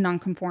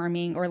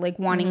non-conforming or like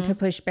wanting to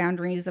push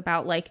boundaries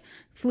about like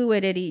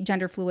fluidity,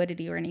 gender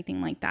fluidity or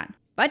anything like that.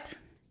 But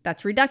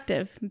that's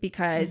reductive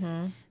because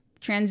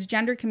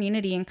transgender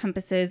community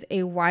encompasses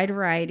a wide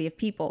variety of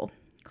people.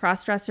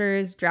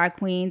 Cross-dressers, drag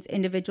queens,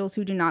 individuals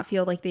who do not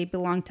feel like they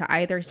belong to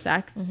either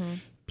sex,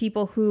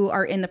 people who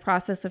are in the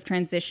process of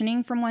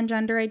transitioning from one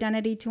gender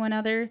identity to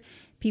another,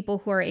 people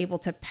who are able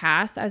to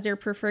pass as their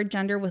preferred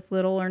gender with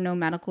little or no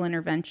medical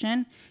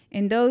intervention,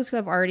 and those who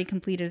have already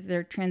completed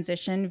their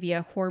transition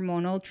via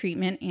hormonal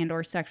treatment and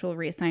or sexual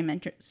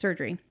reassignment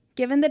surgery.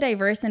 Given the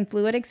diverse and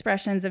fluid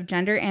expressions of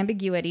gender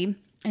ambiguity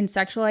and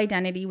sexual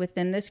identity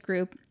within this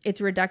group,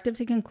 it's reductive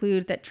to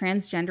conclude that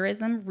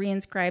transgenderism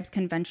reinscribes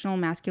conventional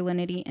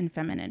masculinity and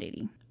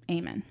femininity.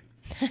 Amen.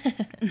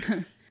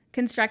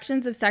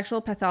 Constructions of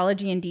sexual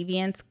pathology and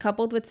deviance,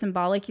 coupled with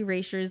symbolic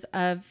erasures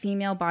of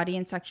female body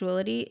and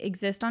sexuality,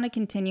 exist on a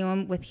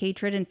continuum with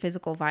hatred and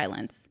physical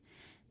violence.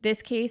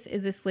 This case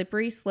is a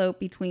slippery slope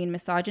between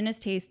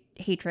misogynist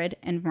hatred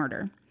and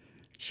murder.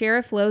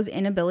 Sheriff Lowe's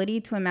inability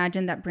to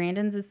imagine that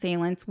Brandon's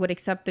assailants would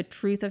accept the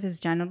truth of his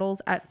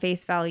genitals at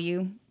face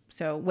value,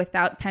 so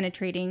without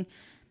penetrating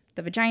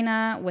the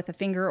vagina with a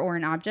finger or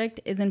an object,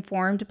 is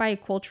informed by a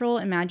cultural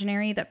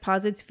imaginary that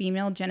posits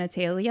female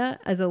genitalia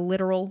as a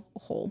literal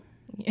hole.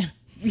 Yeah.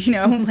 You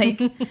know,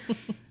 like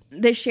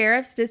The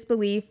sheriff's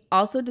disbelief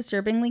also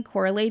disturbingly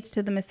correlates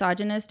to the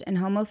misogynist and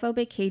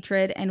homophobic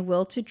hatred and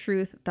will to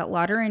truth that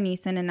Lauder and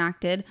Neeson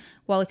enacted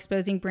while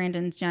exposing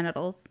Brandon's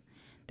genitals.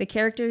 The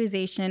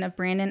characterization of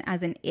Brandon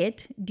as an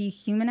it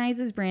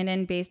dehumanizes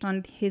Brandon based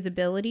on his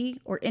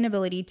ability or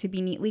inability to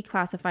be neatly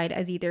classified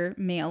as either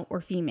male or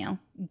female,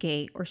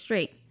 gay or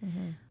straight.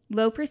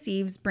 Lowe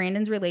perceives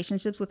Brandon's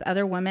relationships with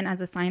other women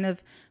as a sign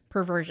of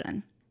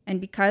perversion. And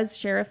because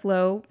Sheriff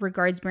Lowe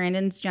regards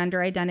Brandon's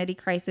gender identity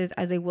crisis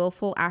as a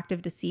willful act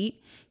of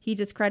deceit, he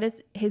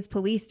discredits his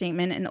police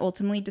statement and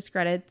ultimately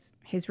discredits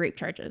his rape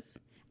charges.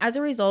 As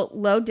a result,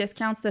 Lowe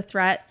discounts the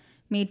threat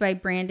made by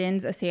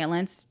Brandon's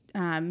assailants,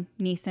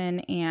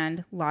 Neeson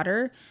and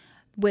Lauder,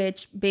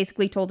 which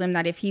basically told him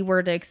that if he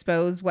were to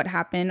expose what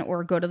happened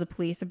or go to the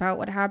police about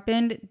what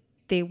happened,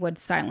 they would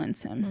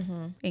silence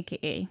him,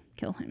 aka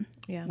kill him,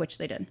 which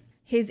they did.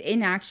 His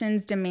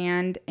inactions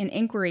demand an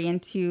inquiry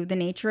into the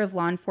nature of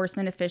law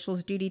enforcement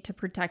officials' duty to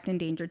protect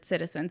endangered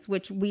citizens,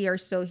 which we are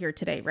still here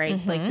today,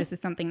 right? Like, this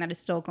is something that is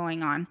still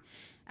going on.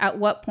 At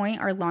what point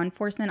are law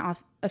enforcement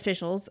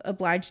officials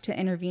obliged to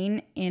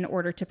intervene in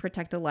order to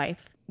protect a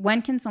life?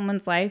 When can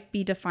someone's life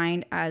be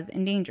defined as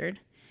endangered?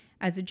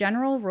 As a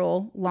general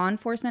rule, law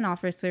enforcement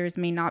officers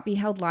may not be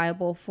held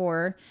liable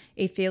for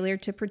a failure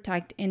to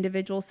protect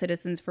individual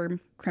citizens for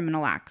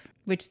criminal acts,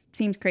 which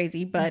seems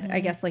crazy, but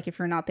I guess, like, if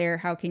you're not there,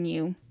 how can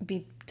you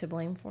Be to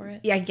blame for it?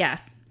 Yeah, I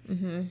guess.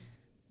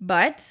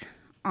 But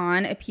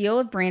on appeal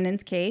of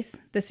Brandon's case,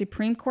 the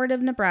Supreme Court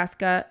of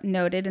Nebraska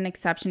noted an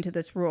exception to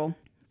this rule.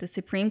 The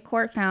Supreme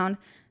Court found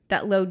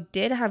that Lowe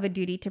did have a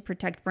duty to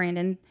protect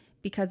Brandon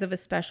because of a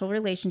special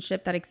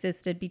relationship that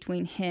existed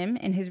between him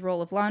and his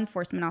role of law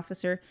enforcement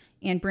officer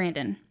and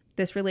Brandon.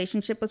 This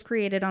relationship was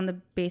created on the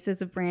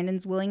basis of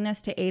Brandon's willingness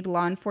to aid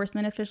law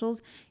enforcement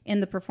officials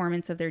in the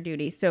performance of their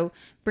duties. So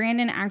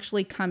Brandon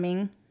actually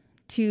coming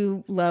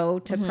to Lowe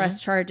to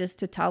press charges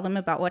to tell them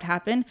about what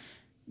happened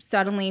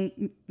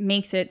suddenly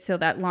makes it so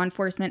that law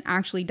enforcement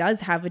actually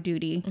does have a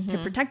duty to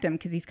protect him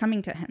because he's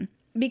coming to him.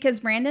 Because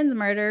Brandon's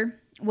murder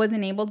was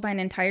enabled by an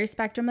entire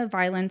spectrum of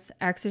violence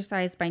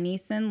exercised by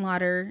Neeson,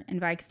 Lauder,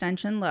 and by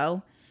extension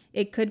Lowe,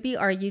 it could be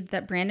argued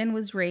that Brandon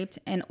was raped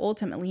and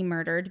ultimately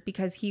murdered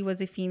because he was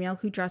a female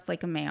who dressed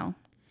like a male.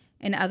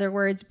 In other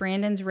words,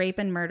 Brandon's rape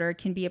and murder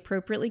can be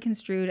appropriately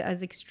construed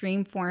as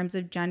extreme forms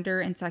of gender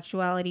and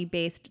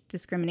sexuality-based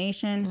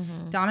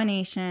discrimination,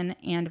 domination,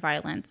 and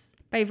violence.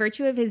 By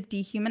virtue of his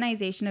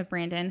dehumanization of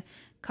Brandon,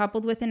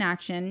 coupled with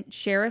inaction,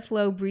 Sheriff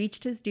Lowe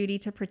breached his duty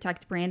to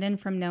protect Brandon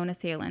from known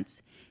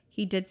assailants.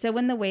 He did so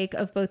in the wake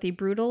of both a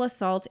brutal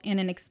assault and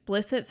an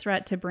explicit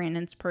threat to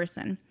Brandon's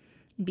person.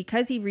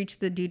 Because he reached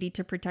the duty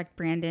to protect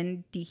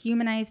Brandon,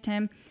 dehumanized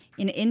him,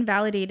 and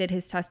invalidated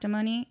his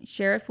testimony,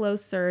 Sheriff Lowe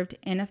served,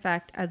 in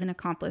effect, as an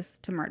accomplice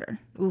to murder.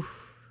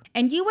 Oof.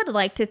 And you would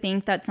like to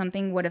think that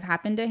something would have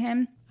happened to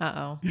him.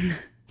 Uh-oh.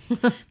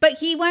 But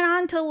he went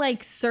on to,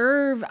 like,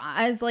 serve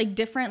as, like,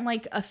 different,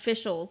 like,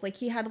 officials. Like,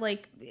 he had,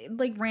 like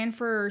ran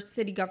for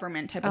city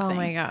government type of thing. Oh,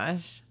 my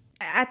gosh.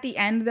 At the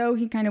end, though,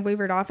 he kind of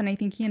wavered off, and I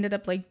think he ended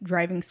up, like,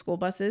 driving school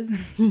buses.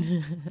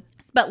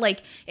 But,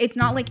 like, it's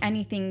not like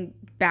anything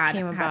bad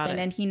happened,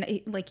 and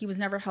he was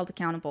never held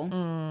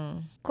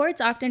accountable.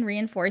 Courts often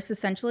reinforce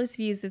essentialist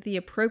views of the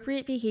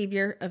appropriate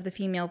behavior of the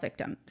female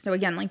victim. So,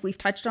 again, like, we've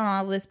touched on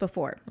all of this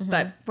before.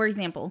 But, for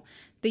example,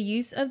 the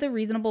use of the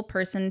reasonable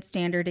person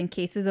standard in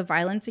cases of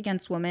violence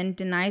against women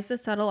denies the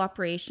subtle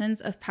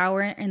operations of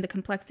power and the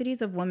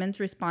complexities of women's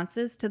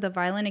responses to the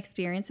violent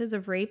experiences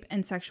of rape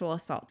and sexual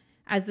assault.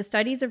 As the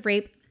studies of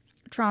rape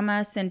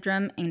trauma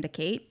syndrome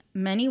indicate,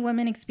 many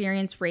women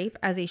experience rape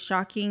as a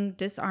shocking,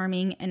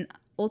 disarming, and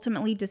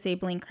ultimately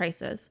disabling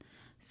crisis.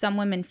 Some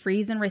women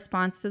freeze in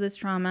response to this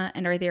trauma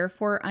and are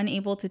therefore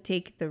unable to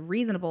take the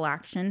reasonable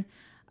action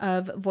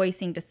of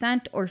voicing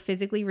dissent or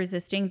physically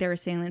resisting their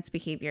assailant's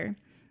behavior.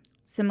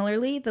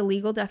 Similarly, the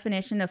legal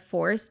definition of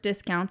force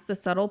discounts the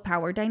subtle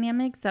power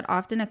dynamics that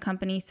often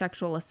accompany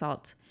sexual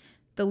assault.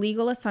 The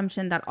legal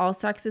assumption that all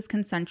sex is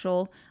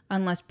consensual,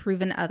 unless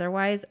proven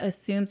otherwise,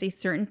 assumes a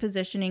certain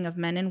positioning of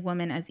men and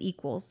women as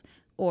equals,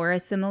 or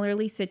as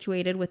similarly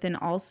situated within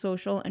all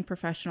social and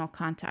professional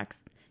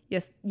contexts.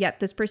 Yet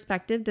this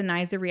perspective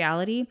denies the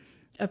reality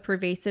of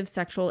pervasive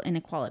sexual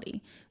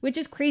inequality, which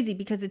is crazy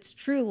because it's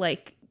true,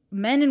 like,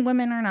 men and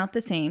women are not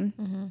the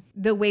same.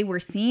 The way we're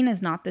seen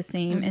is not the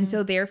same. And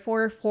so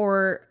therefore,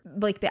 for,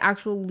 like, the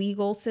actual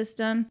legal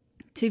system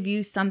to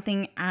view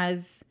something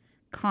as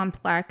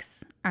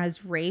complex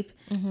as rape,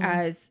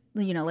 as,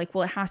 you know, like,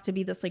 well, it has to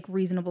be this, like,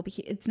 reasonable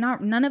behavior. It's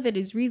not, none of it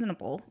is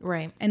reasonable.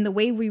 Right. And the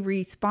way we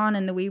respond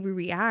and the way we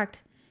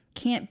react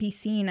can't be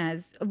seen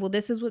as, well,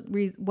 this is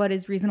what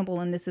is reasonable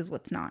and this is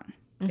what's not.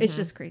 It's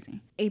just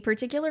crazy. A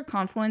particular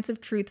confluence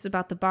of truths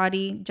about the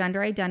body,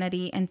 gender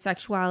identity, and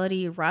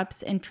sexuality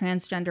erupts in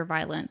transgender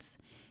violence.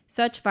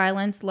 Such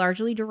violence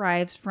largely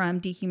derives from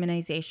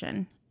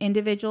dehumanization.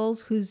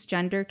 Individuals whose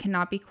gender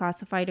cannot be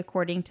classified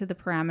according to the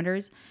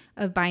parameters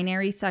of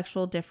binary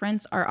sexual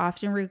difference are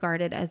often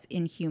regarded as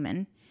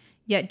inhuman.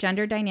 Yet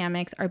gender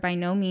dynamics are by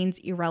no means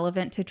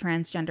irrelevant to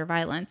transgender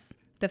violence.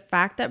 The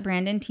fact that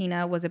Brandon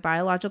Teena was a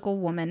biological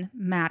woman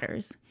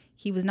matters.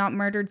 He was not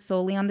murdered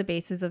solely on the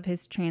basis of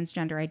his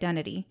transgender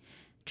identity.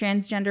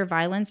 Transgender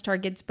violence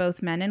targets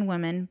both men and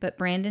women, but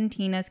Brandon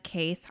Teena's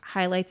case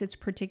highlights its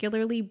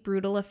particularly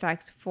brutal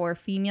effects for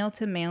female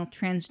to male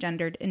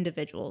transgendered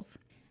individuals.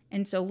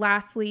 And so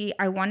lastly,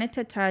 I wanted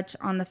to touch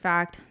on the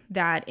fact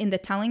that in the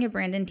telling of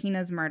Brandon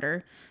Teena's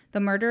murder, the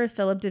murder of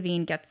Philip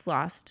Devine gets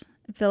lost.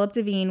 Philip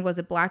Devine was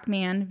a black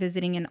man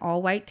visiting an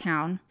all-white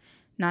town.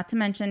 Not to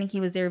mention, he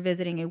was there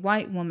visiting a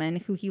white woman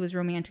who he was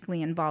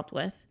romantically involved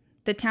with.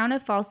 The town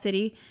of Falls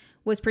City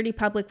was pretty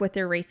public with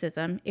their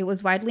racism. It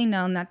was widely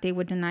known that they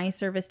would deny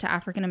service to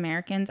African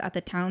Americans at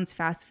the town's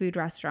fast food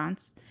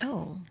restaurants.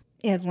 Oh.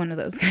 It was one of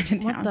those kind of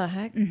towns. What the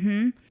heck?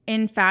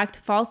 In fact,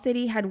 Falls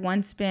City had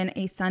once been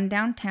a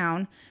sundown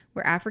town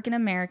where African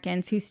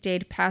Americans who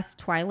stayed past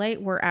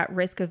twilight were at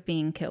risk of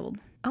being killed.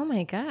 Oh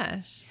my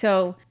gosh.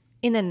 So,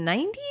 In the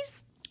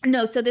 90s?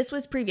 no, so this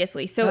was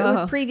previously. So it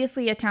was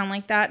previously a town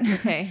like that.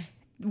 Okay.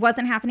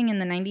 Wasn't happening in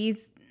the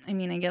 90s. I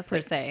mean, I guess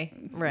Per se.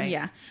 Right.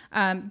 Yeah.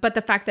 But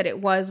the fact that it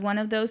was one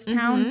of those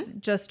towns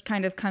just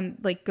kind of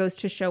goes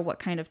to show what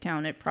kind of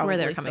town it probably Where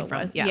they're coming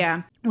from. was.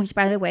 Yeah. Which,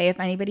 by the way, if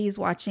anybody's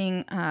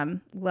watching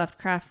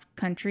Lovecraft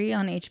Country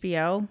on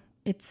HBO,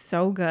 it's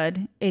so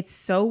good. It's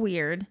so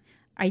weird.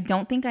 I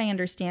don't think I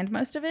understand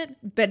most of it,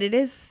 but it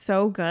is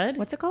so good.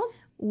 What's it called?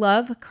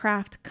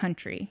 Lovecraft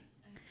Country.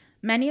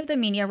 Many of the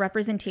media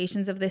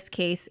representations of this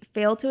case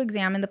fail to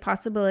examine the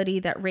possibility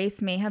that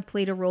race may have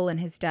played a role in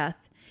his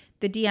death.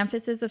 The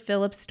de-emphasis of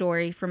Philip's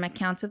story from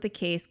accounts of the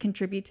case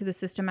contribute to the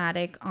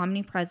systematic,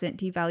 omnipresent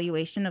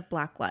devaluation of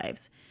Black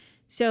lives.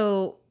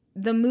 So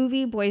the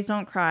movie Boys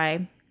Don't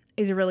Cry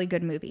is a really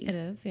good movie. It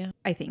is, yeah.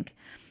 I think.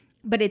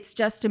 But it's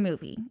just a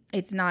movie.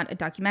 It's not a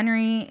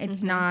documentary.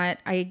 It's not,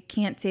 I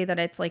can't say that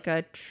it's like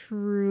a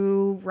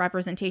true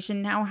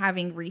representation now,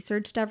 having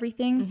researched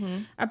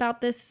everything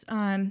about this,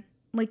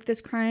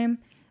 this crime.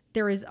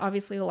 There is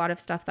obviously a lot of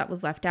stuff that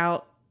was left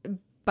out.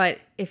 But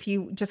if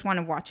you just want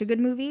to watch a good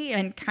movie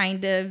and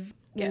kind of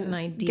Get an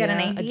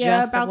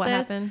idea about what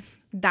this, happened.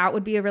 that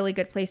would be a really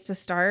good place to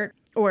start,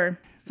 or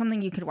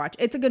something you could watch.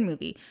 It's a good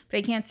movie, but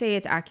I can't say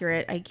it's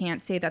accurate. I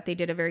can't say that they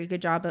did a very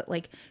good job at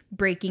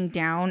breaking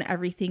down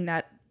everything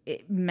that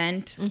it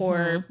meant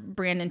for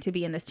Brandon to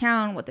be in this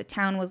town, what the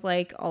town was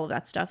like, all of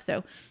that stuff.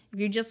 So if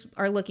you just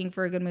are looking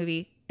for a good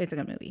movie, it's a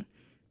good movie.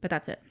 But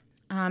that's it.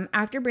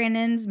 After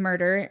Brandon's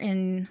murder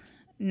in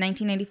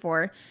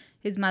 1994,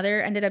 his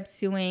mother ended up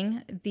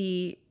suing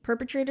the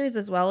perpetrators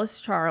as well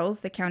as Charles,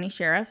 the county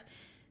sheriff.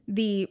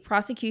 The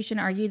prosecution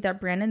argued that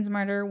Brandon's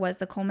murder was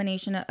the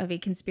culmination of a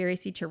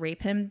conspiracy to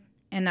rape him,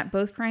 and that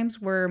both crimes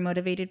were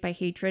motivated by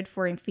hatred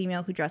for a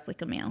female who dressed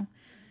like a male.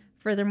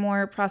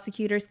 Furthermore,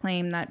 prosecutors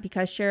claim that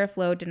because Sheriff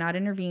Lowe did not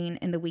intervene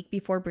in the week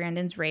before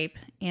Brandon's rape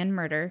and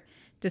murder,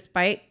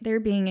 despite there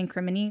being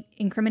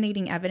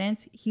incriminating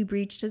evidence, he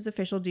breached his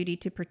official duty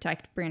to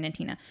protect Brandon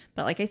Teena.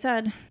 But like I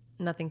said,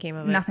 Nothing came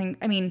of it. nothing.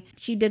 I mean,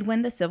 she did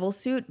win the civil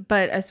suit,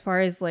 but as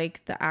far as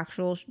the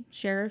actual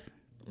sheriff,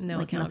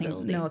 No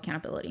accountability. no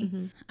accountability.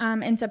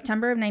 In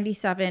September of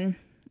 97,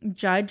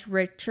 Judge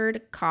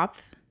Richard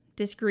Kopf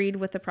disagreed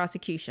with the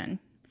prosecution.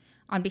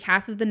 On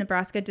behalf of the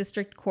Nebraska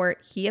District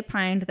Court, he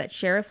opined that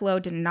Sheriff Lowe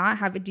did not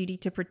have a duty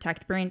to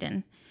protect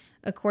Brandon.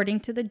 According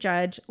to the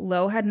judge,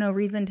 Lowe had no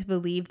reason to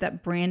believe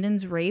that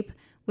Brandon's rape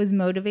was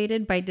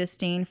motivated by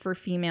disdain for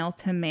female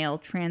to male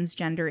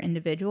transgender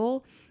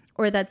individual,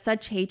 or that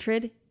such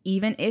hatred,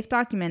 even if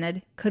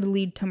documented, could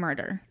lead to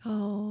murder.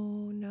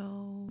 Oh,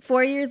 no.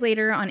 4 years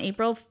later, on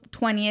April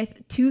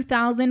 20th,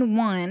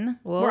 2001,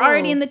 Whoa. we're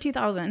already in the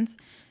 2000s,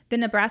 the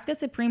Nebraska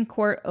Supreme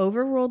Court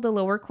overruled the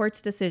lower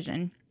court's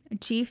decision.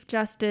 Chief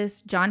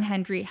Justice John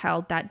Hendry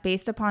held that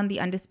based upon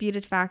the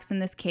undisputed facts in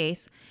this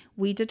case,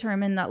 we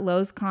determined that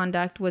Lowe's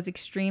conduct was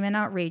extreme and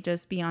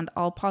outrageous beyond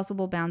all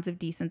possible bounds of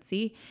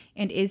decency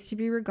and is to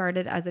be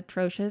regarded as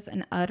atrocious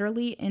and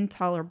utterly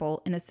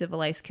intolerable in a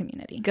civilized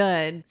community.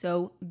 Good.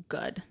 So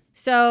good.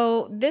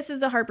 So this is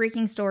the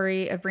heartbreaking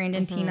story of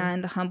Brandon Teena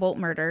and the Humboldt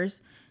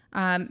murders.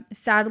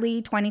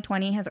 Sadly,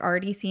 2020 has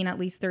already seen at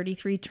least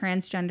 33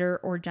 transgender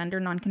or gender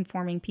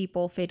nonconforming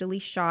people fatally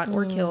shot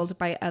or killed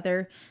by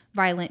other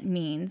violent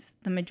means,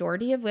 the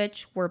majority of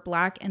which were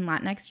Black and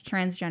Latinx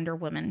transgender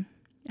women.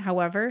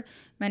 However,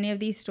 many of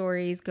these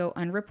stories go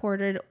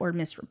unreported or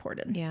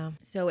misreported. Yeah.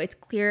 So it's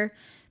clear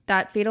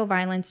that fatal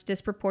violence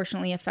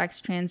disproportionately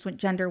affects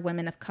transgender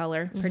women of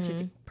color,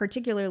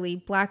 particularly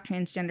Black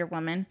transgender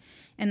women,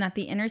 and that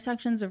the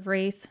intersections of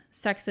race,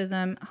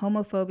 sexism,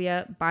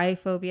 homophobia,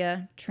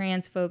 biphobia,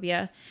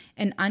 transphobia,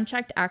 and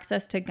unchecked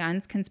access to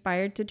guns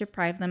conspired to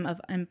deprive them of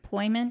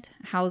employment,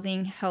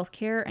 housing,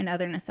 healthcare, and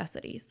other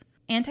necessities.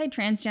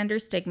 Anti-transgender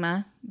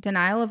stigma,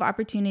 denial of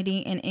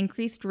opportunity, and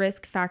increased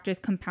risk factors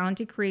compound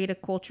to create a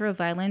culture of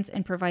violence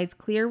and provides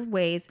clear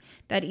ways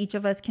that each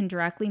of us can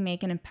directly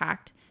make an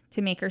impact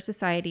to make our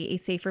society a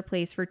safer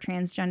place for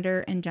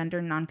transgender and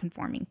gender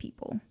nonconforming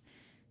people.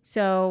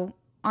 So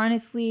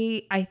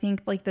honestly, I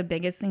think the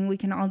biggest thing we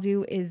can all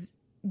do is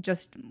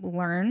just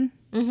learn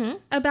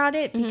about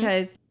it,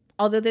 because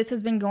although this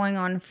has been going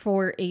on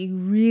for a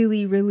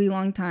really, really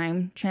long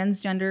time,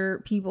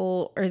 transgender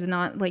people is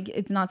not like,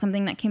 it's not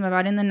something that came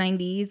about in the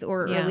 90s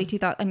or early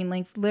 2000s. I mean,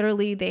 like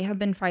literally they have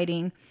been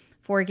fighting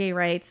for gay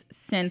rights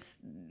since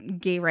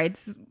gay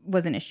rights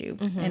was an issue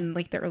in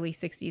like the early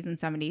 60s and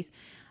 70s.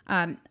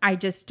 I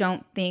just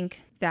don't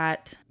think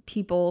that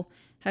people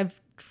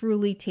have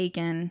truly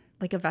taken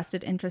like a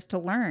vested interest to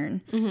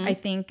learn. I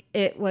think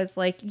it was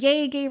like,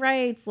 yay, gay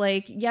rights.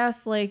 Like,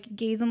 yes, like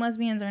gays and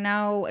lesbians are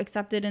now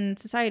accepted in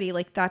society.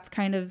 Like that's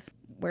kind of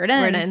where it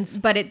ends.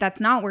 But that's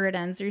not where it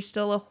ends. There's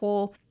still a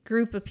whole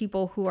group of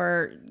people who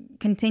are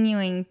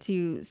continuing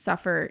to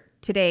suffer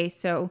today.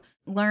 So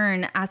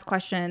learn, ask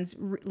questions,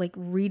 like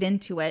read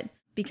into it,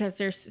 because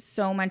there's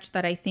so much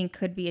that I think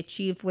could be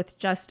achieved with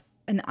just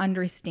an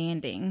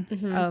understanding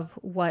of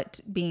what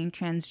being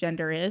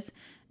transgender is.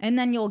 And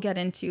then you'll get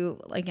into,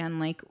 again,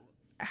 like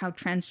how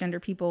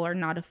transgender people are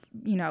not,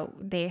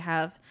 they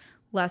have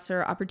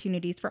lesser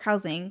opportunities for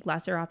housing,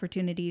 lesser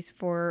opportunities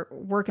for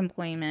work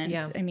employment.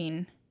 Yeah. I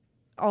mean,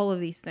 all of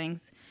these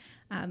things,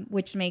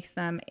 which makes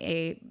them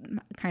a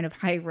kind of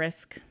high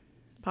risk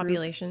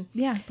population.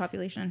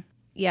 Population.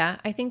 Yeah,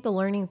 I think the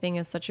learning thing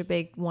is such a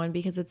big one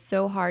because it's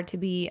so hard to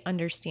be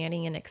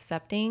understanding and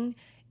accepting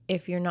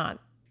if you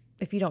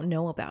don't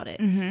know about it.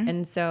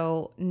 And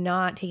so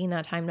not taking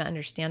that time to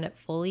understand it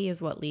fully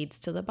is what leads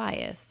to the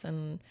bias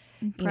and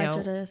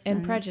prejudice.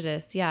 And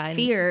prejudice. Yeah. And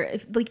fear.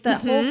 Like the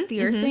whole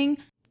fear thing,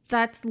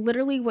 that's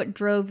literally what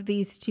drove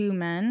these two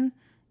men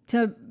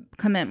to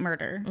commit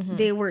murder.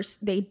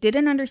 They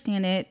didn't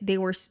understand it. They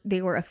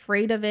were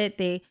afraid of it.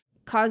 They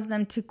caused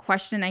them to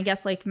question, I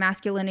guess, like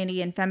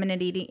masculinity and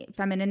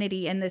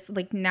femininity and this,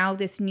 like now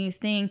this new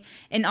thing.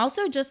 And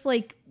also just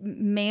like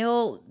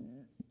male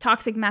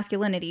toxic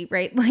masculinity,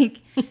 right?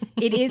 Like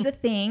it is a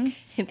thing.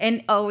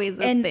 It's always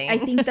a thing. I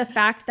think the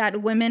fact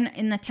that women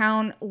in the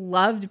town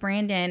loved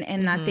Brandon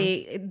and that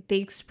they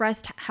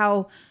expressed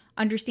how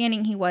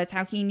understanding he was,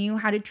 how he knew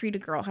how to treat a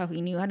girl, how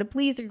he knew how to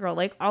please a girl,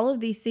 like all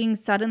of these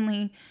things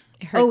suddenly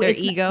hurt their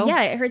ego.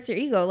 It hurts their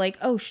ego. Like,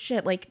 oh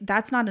shit, like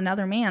that's not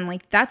another man.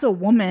 Like that's a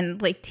woman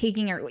like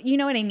taking her, you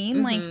know what I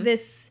mean? Like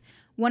this,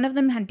 one of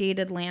them had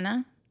dated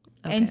Lana.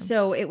 Okay. And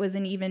so it was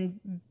an even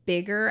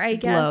bigger, I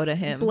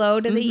guess,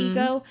 blow to the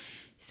ego.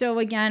 So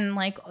again,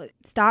 like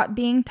stop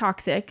being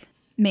toxic,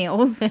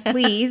 males,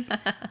 please.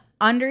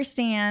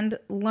 Understand,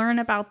 learn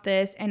about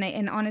this.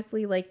 And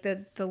honestly, like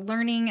the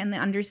learning and the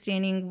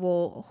understanding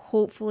will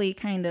hopefully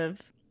kind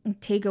of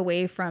take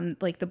away from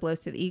like the blows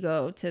to the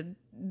ego, to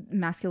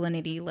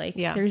masculinity. Like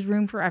there's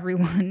room for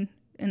everyone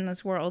in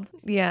this world.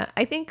 Yeah.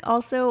 I think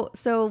also,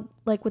 so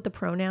like with the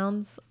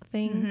pronouns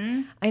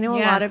thing, I know a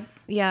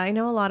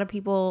lot of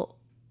people,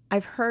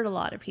 I've heard a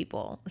lot of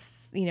people,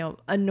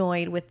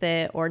 annoyed with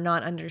it or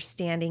not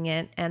understanding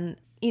it. And,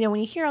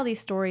 when you hear all these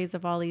stories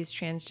of all these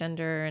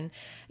transgender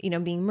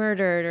and, being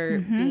murdered or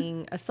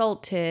being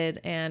assaulted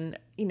and,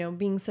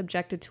 being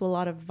subjected to a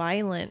lot of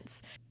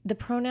violence, the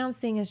pronouns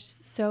thing is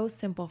so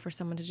simple for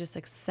someone to just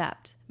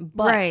accept,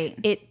 but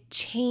it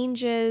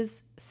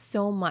changes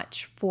so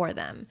much for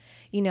them.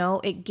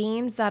 It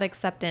gains that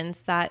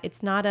acceptance that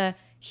it's not a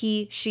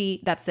he,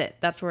 she, that's it.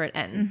 That's where it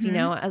ends.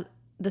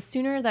 The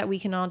sooner that we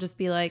can all just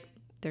be like,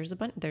 there's a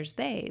bunch, there's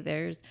they,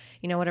 there's,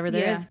 whatever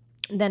there is,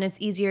 then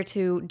it's easier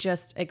to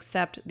just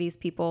accept these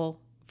people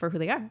for who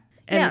they are.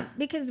 And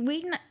because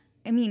we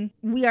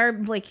are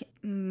like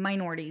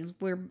minorities.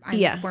 We're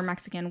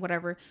Mexican,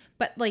 whatever.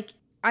 But like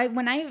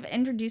when I've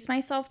introduced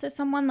myself to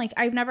someone, like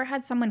I've never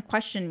had someone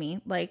question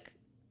me, like,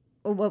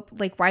 oh, well,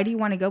 like why do you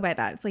want to go by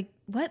that? It's like,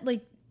 what,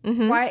 like.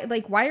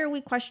 Why are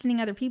we questioning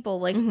other people?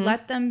 Like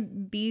let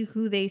them be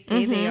who they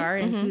say they are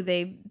and who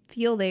they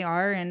feel they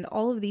are and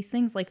all of these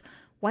things. Like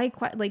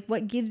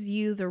what gives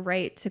you the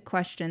right to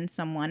question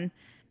someone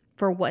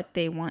for what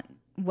they want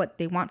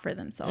for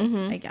themselves?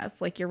 I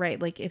guess, like, you're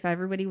right. Like if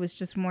everybody was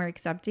just more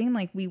accepting,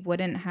 like we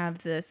wouldn't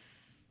have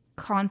this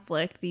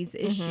conflict, these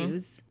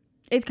issues.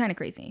 It's kind of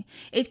crazy.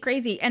 It's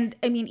crazy. And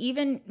I mean,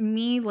 even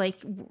me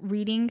like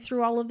reading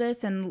through all of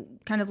this and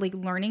kind of like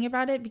learning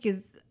about it,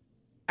 because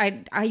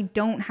I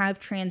don't have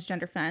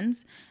transgender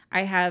friends.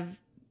 I have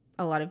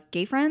a lot of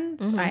gay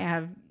friends. I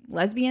have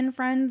lesbian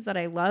friends that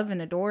I love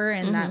and adore,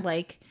 and that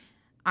like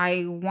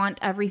I want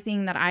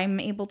everything that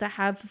I'm able to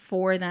have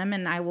for them,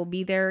 and I will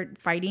be there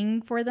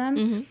fighting for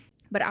them.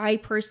 But I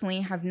personally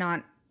have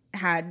not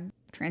had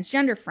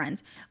transgender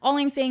friends. All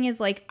I'm saying is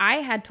like I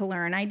had to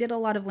learn. I did a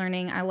lot of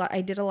learning.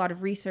 I did a lot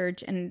of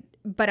research,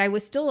 but I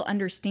was still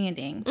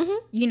understanding.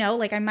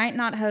 Like I might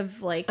not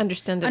have like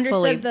understood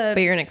fully, but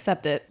you're gonna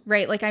accept it,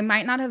 right? Like I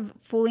might not have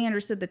fully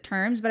understood the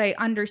terms, but I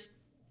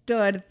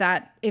understood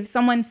that if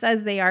someone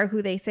says they are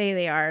who they say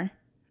they are,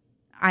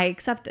 I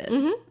accept it.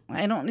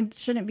 It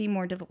shouldn't be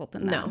more difficult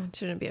than that. No, it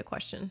shouldn't be a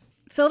question.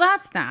 So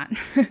that's that.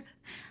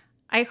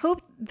 I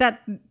hope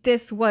that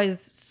this was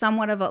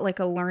somewhat of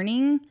a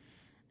learning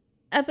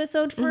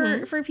episode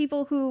for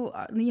people who,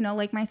 you know,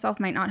 like myself,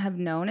 might not have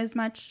known as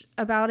much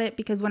about it,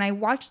 because when I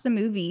watched the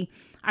movie,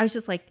 I was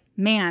just like,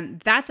 man,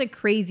 that's a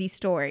crazy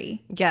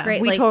story. Yeah, right?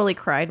 we Like, totally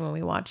cried when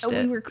we watched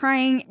it. we were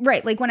crying.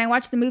 Right. Like when I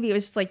watched the movie, it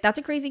was just like, that's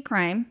a crazy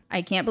crime.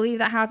 I can't believe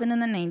that happened in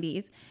the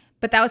 90s.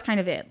 But that was kind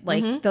of it.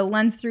 Like the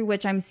lens through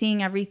which I'm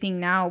seeing everything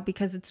now,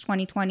 because it's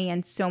 2020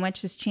 and so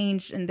much has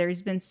changed and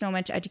there's been so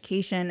much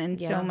education and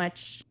so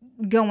much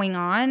going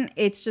on.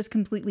 It's just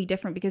completely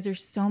different because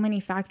there's so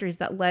many factors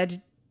that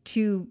led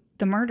to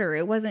the murder.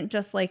 It wasn't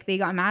just like they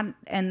got mad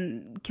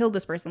and killed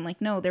this person. Like,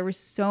 no, there was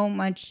so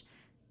much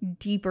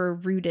deeper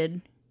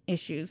rooted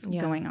issues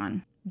going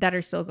on that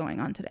are still going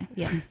on today.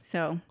 Yes.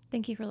 So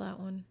thank you for that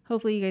one.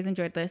 hopefully you guys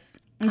enjoyed this.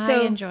 And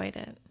I enjoyed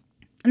it.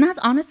 And that's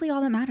honestly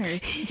all that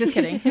matters. Just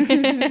kidding.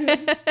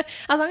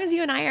 As long as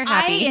you and I are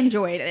happy. I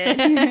enjoyed it.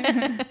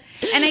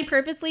 And I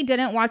purposely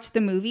didn't watch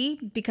the movie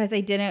because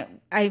I've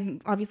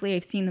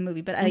seen the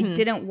movie, but I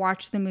didn't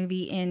watch the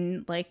movie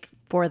in like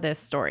for this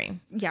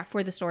story. Yeah,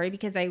 for the story,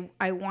 because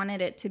I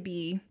wanted it to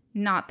be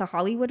not the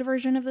Hollywood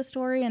version of the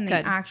story and the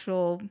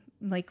actual,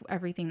 like,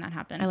 everything that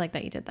happened. I like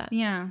that you did that.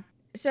 Yeah.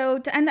 So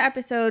to end the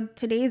episode,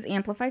 today's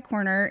Amplify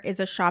Corner is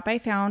a shop I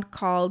found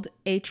called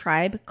A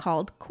Tribe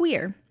Called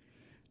Queer.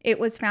 It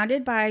was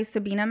founded by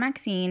Sabina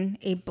Maxine,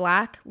 a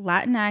Black,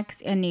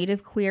 Latinx, and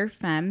Native queer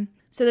femme.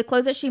 So the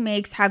clothes that she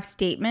makes have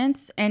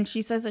statements, and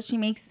she says that she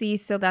makes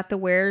these so that the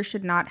wearer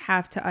should not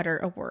have to utter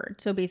a word.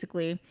 So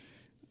basically,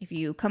 if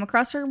you come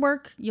across her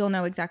work, you'll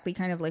know exactly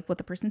kind of like what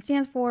the person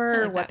stands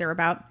for, or what they're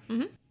about.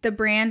 The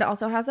brand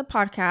also has a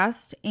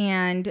podcast,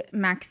 and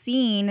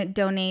Maxine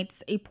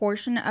donates a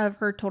portion of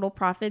her total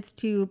profits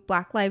to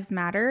Black Lives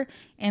Matter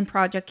and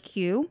Project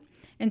Q.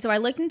 And so I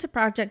looked into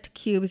Project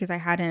Q because I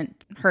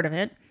hadn't heard of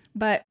it.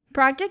 But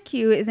Project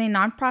Q is a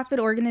nonprofit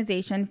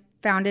organization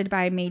founded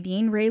by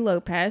Maydeen Ray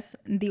Lopez.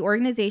 The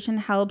organization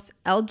helps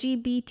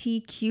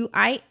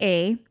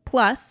LGBTQIA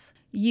plus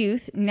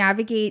youth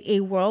navigate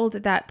a world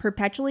that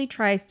perpetually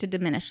tries to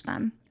diminish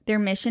them. Their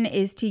mission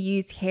is to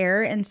use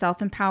hair and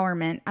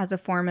self-empowerment as a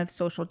form of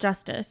social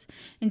justice.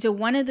 And so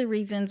one of the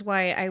reasons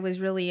why I was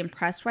really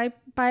impressed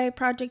by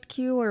Project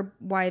Q, or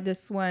why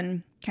this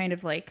one kind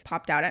of like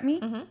popped out at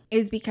me,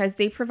 is because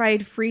they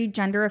provide free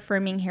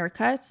gender-affirming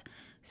haircuts,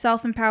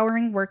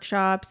 self-empowering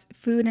workshops,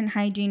 food and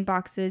hygiene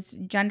boxes,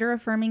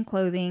 gender-affirming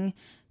clothing,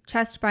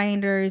 chest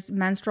binders,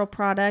 menstrual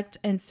product,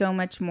 and so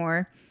much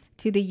more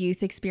to the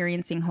youth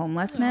experiencing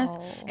homelessness.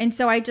 And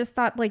so I just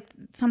thought like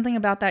something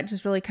about that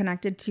just really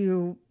connected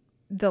to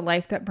the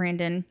life that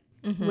Brandon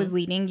was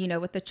leading, you know,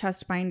 with the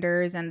chest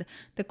binders and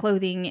the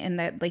clothing, and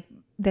that like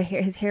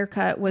his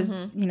haircut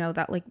was, you know,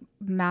 that like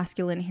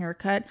masculine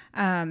haircut.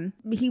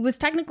 He was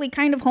technically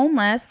kind of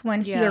homeless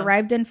when he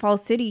arrived in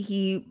Falls City.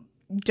 He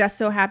just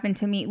so happened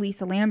to meet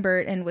Lisa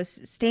Lambert and was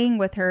staying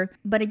with her.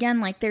 But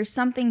again, like there's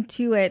something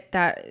to it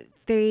that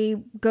they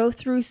go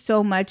through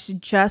so much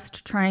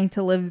just trying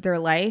to live their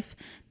life,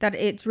 that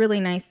it's really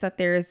nice that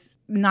there's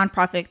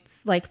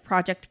nonprofits like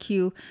Project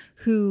Q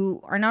who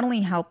are not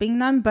only helping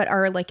them, but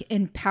are like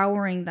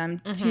empowering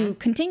them to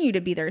continue to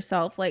be their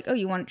self. Like, oh,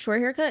 you want a short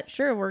haircut?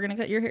 Sure, we're going to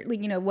cut your hair.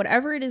 Like, you know,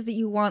 whatever it is that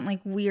you want,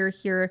 like we are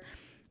here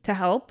to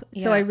help.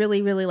 So I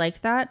really, really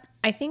liked that.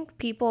 I think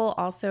people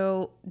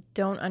also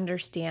don't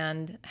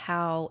understand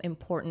how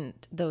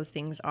important those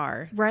things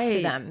are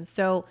to them.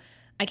 So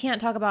I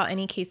can't talk about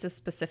any cases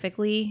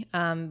specifically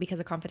because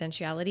of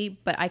confidentiality,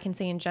 but I can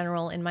say in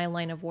general, in my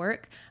line of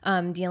work,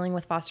 dealing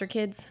with foster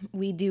kids,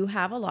 we do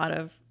have a lot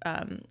of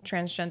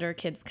transgender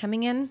kids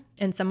coming in,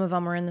 and some of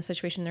them are in the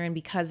situation they're in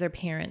because their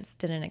parents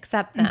didn't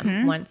accept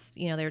them once,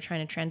 you know, they were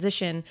trying to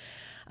transition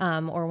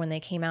or when they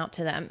came out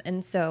to them.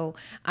 And so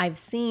I've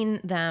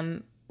seen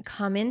them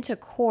come into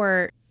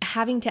court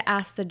having to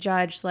ask the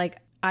judge, like,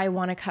 I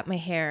want to cut my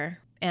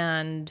hair,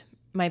 and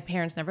my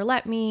parents never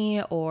let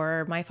me,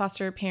 or my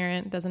foster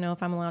parent doesn't know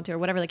if I'm allowed to, or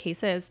whatever the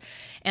case is.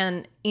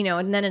 And, you know,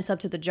 and then it's up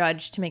to the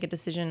judge to make a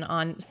decision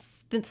on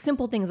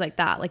simple things like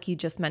that, like you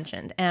just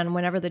mentioned. And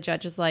whenever the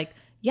judge is like,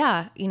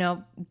 yeah, you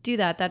know, do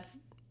that.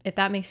 If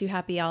that makes you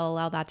happy, I'll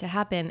allow that to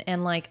happen.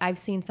 And like, I've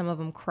seen some of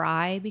them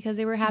cry because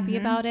they were happy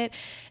about it.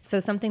 So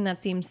something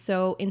that seems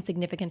so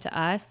insignificant to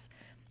us,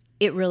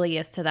 it really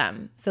is to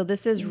them. So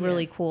this is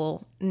really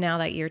cool now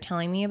that you're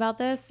telling me about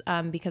this,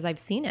 because I've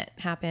seen it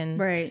happen.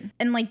 Right.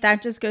 And like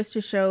that just goes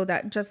to show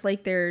that just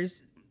like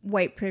there's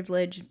white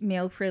privilege,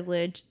 male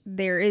privilege,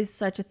 there is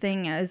such a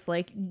thing as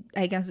like,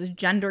 I guess,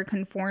 gender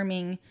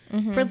conforming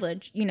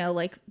privilege. You know,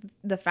 like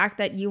the fact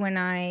that you and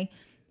I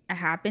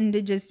happen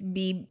to just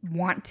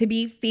want to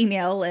be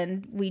female,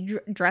 and we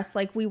dress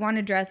like we want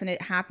to dress, and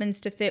it happens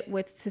to fit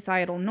with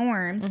societal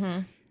norms.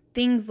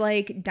 Things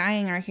like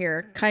dyeing our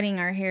hair, cutting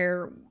our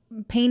hair,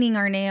 painting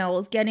our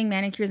nails, getting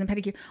manicures and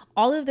pedicures,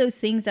 all of those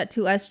things that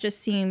to us just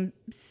seem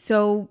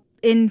so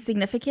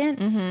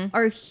insignificant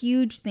are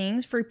huge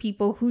things for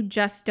people who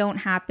just don't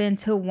happen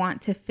to want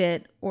to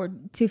fit or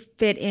to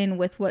fit in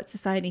with what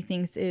society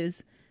thinks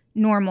is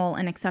normal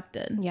and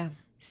accepted. Yeah.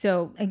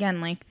 So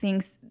again, like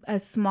things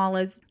as small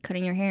as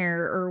cutting your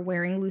hair or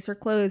wearing looser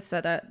clothes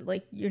so that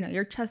like,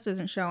 your chest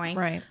isn't showing.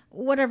 Right.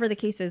 Whatever the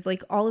case is,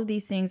 like all of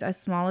these things, as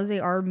small as they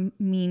are,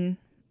 mean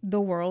the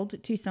world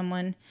to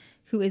someone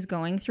who is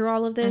going through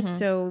all of this.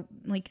 So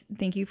like,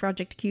 thank you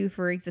Project Q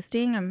for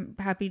existing. I'm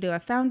happy to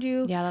have found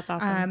you. Yeah, that's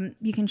awesome.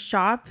 You can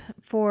shop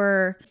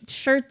for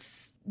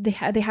shirts. They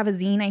have a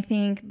zine, I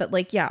think, but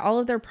like, yeah, all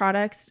of their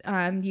products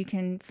you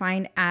can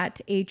find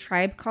at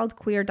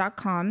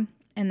atribecalledqueer.com.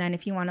 And then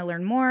if you want to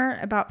learn more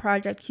about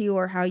Project Q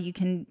or how you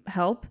can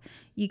help,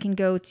 you can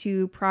go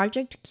to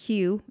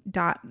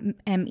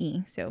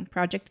projectq.me. So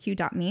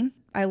projectq.me.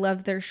 I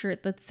love their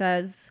shirt that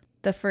says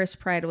the first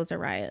Pride was a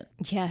riot.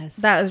 Yes.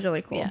 That was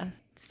really cool. Yes.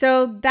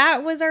 So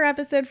that was our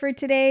episode for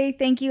today.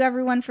 Thank you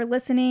everyone for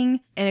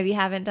listening. And if you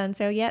haven't done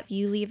so yet, if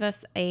you leave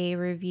us a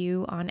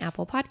review on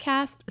Apple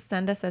Podcast,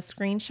 send us a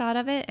screenshot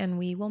of it, and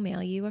we will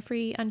mail you a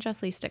free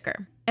Unjustly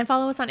sticker. And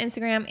follow us on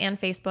Instagram and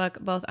Facebook,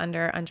 both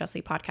under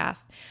Unjustly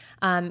Podcast.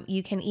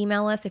 You can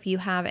email us if you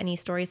have any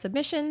story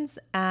submissions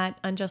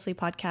at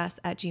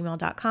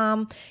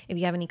unjustlypodcast@gmail.com. If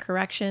you have any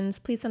corrections,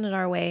 please send it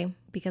our way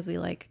because we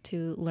like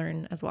to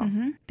learn as well.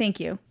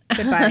 Thank you.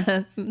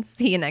 Goodbye.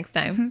 See you next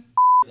time.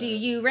 Do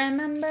you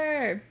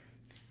remember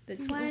the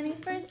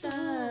 21st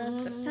of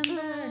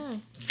September? I don't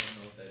know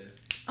what that is.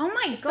 Oh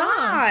my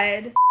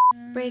God.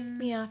 Break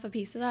me off a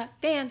piece of that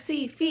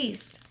fancy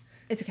feast.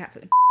 It's a cat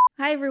food.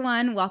 Hi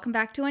everyone. Welcome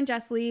back to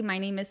Unjustly. My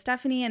name is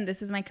Stephanie and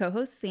this is my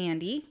co-host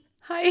Sandy.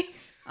 Hi.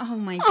 Oh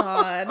my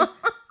God.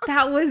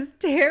 That was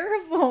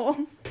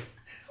terrible.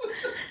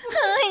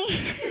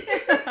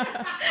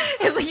 Hi.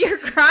 It's like you're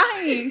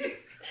crying.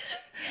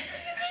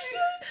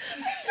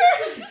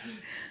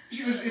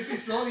 She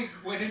slowly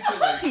went into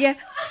like. Yeah.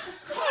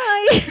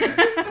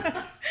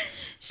 Hi.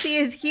 She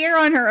is here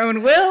on her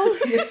own will.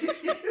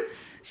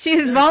 She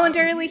is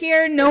voluntarily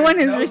here. No one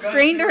has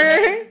restrained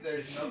her.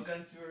 There's no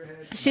gun to her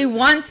head. She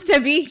wants to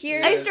be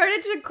here. I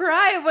started to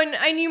cry when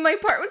I knew my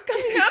part was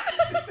coming up.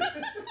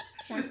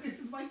 This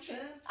is my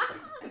chance.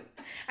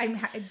 I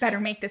better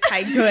make this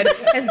hide good.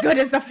 As good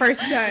as the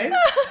first time.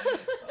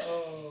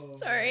 Oh.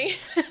 Sorry.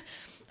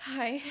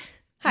 Hi.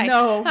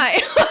 No.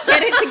 Hi.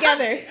 Get it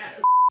together.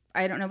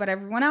 I don't know about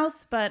everyone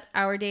else, but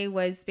our day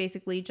was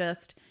basically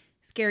just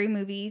scary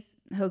movies,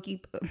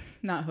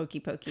 not hokey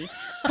pokey,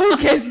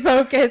 hocus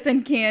pocus,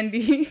 and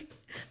candy.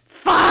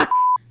 Fuck.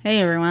 Hey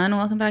everyone,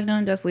 welcome back to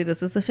Unjustly.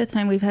 This is the 5th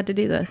time we've had to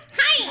do this.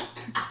 Hi.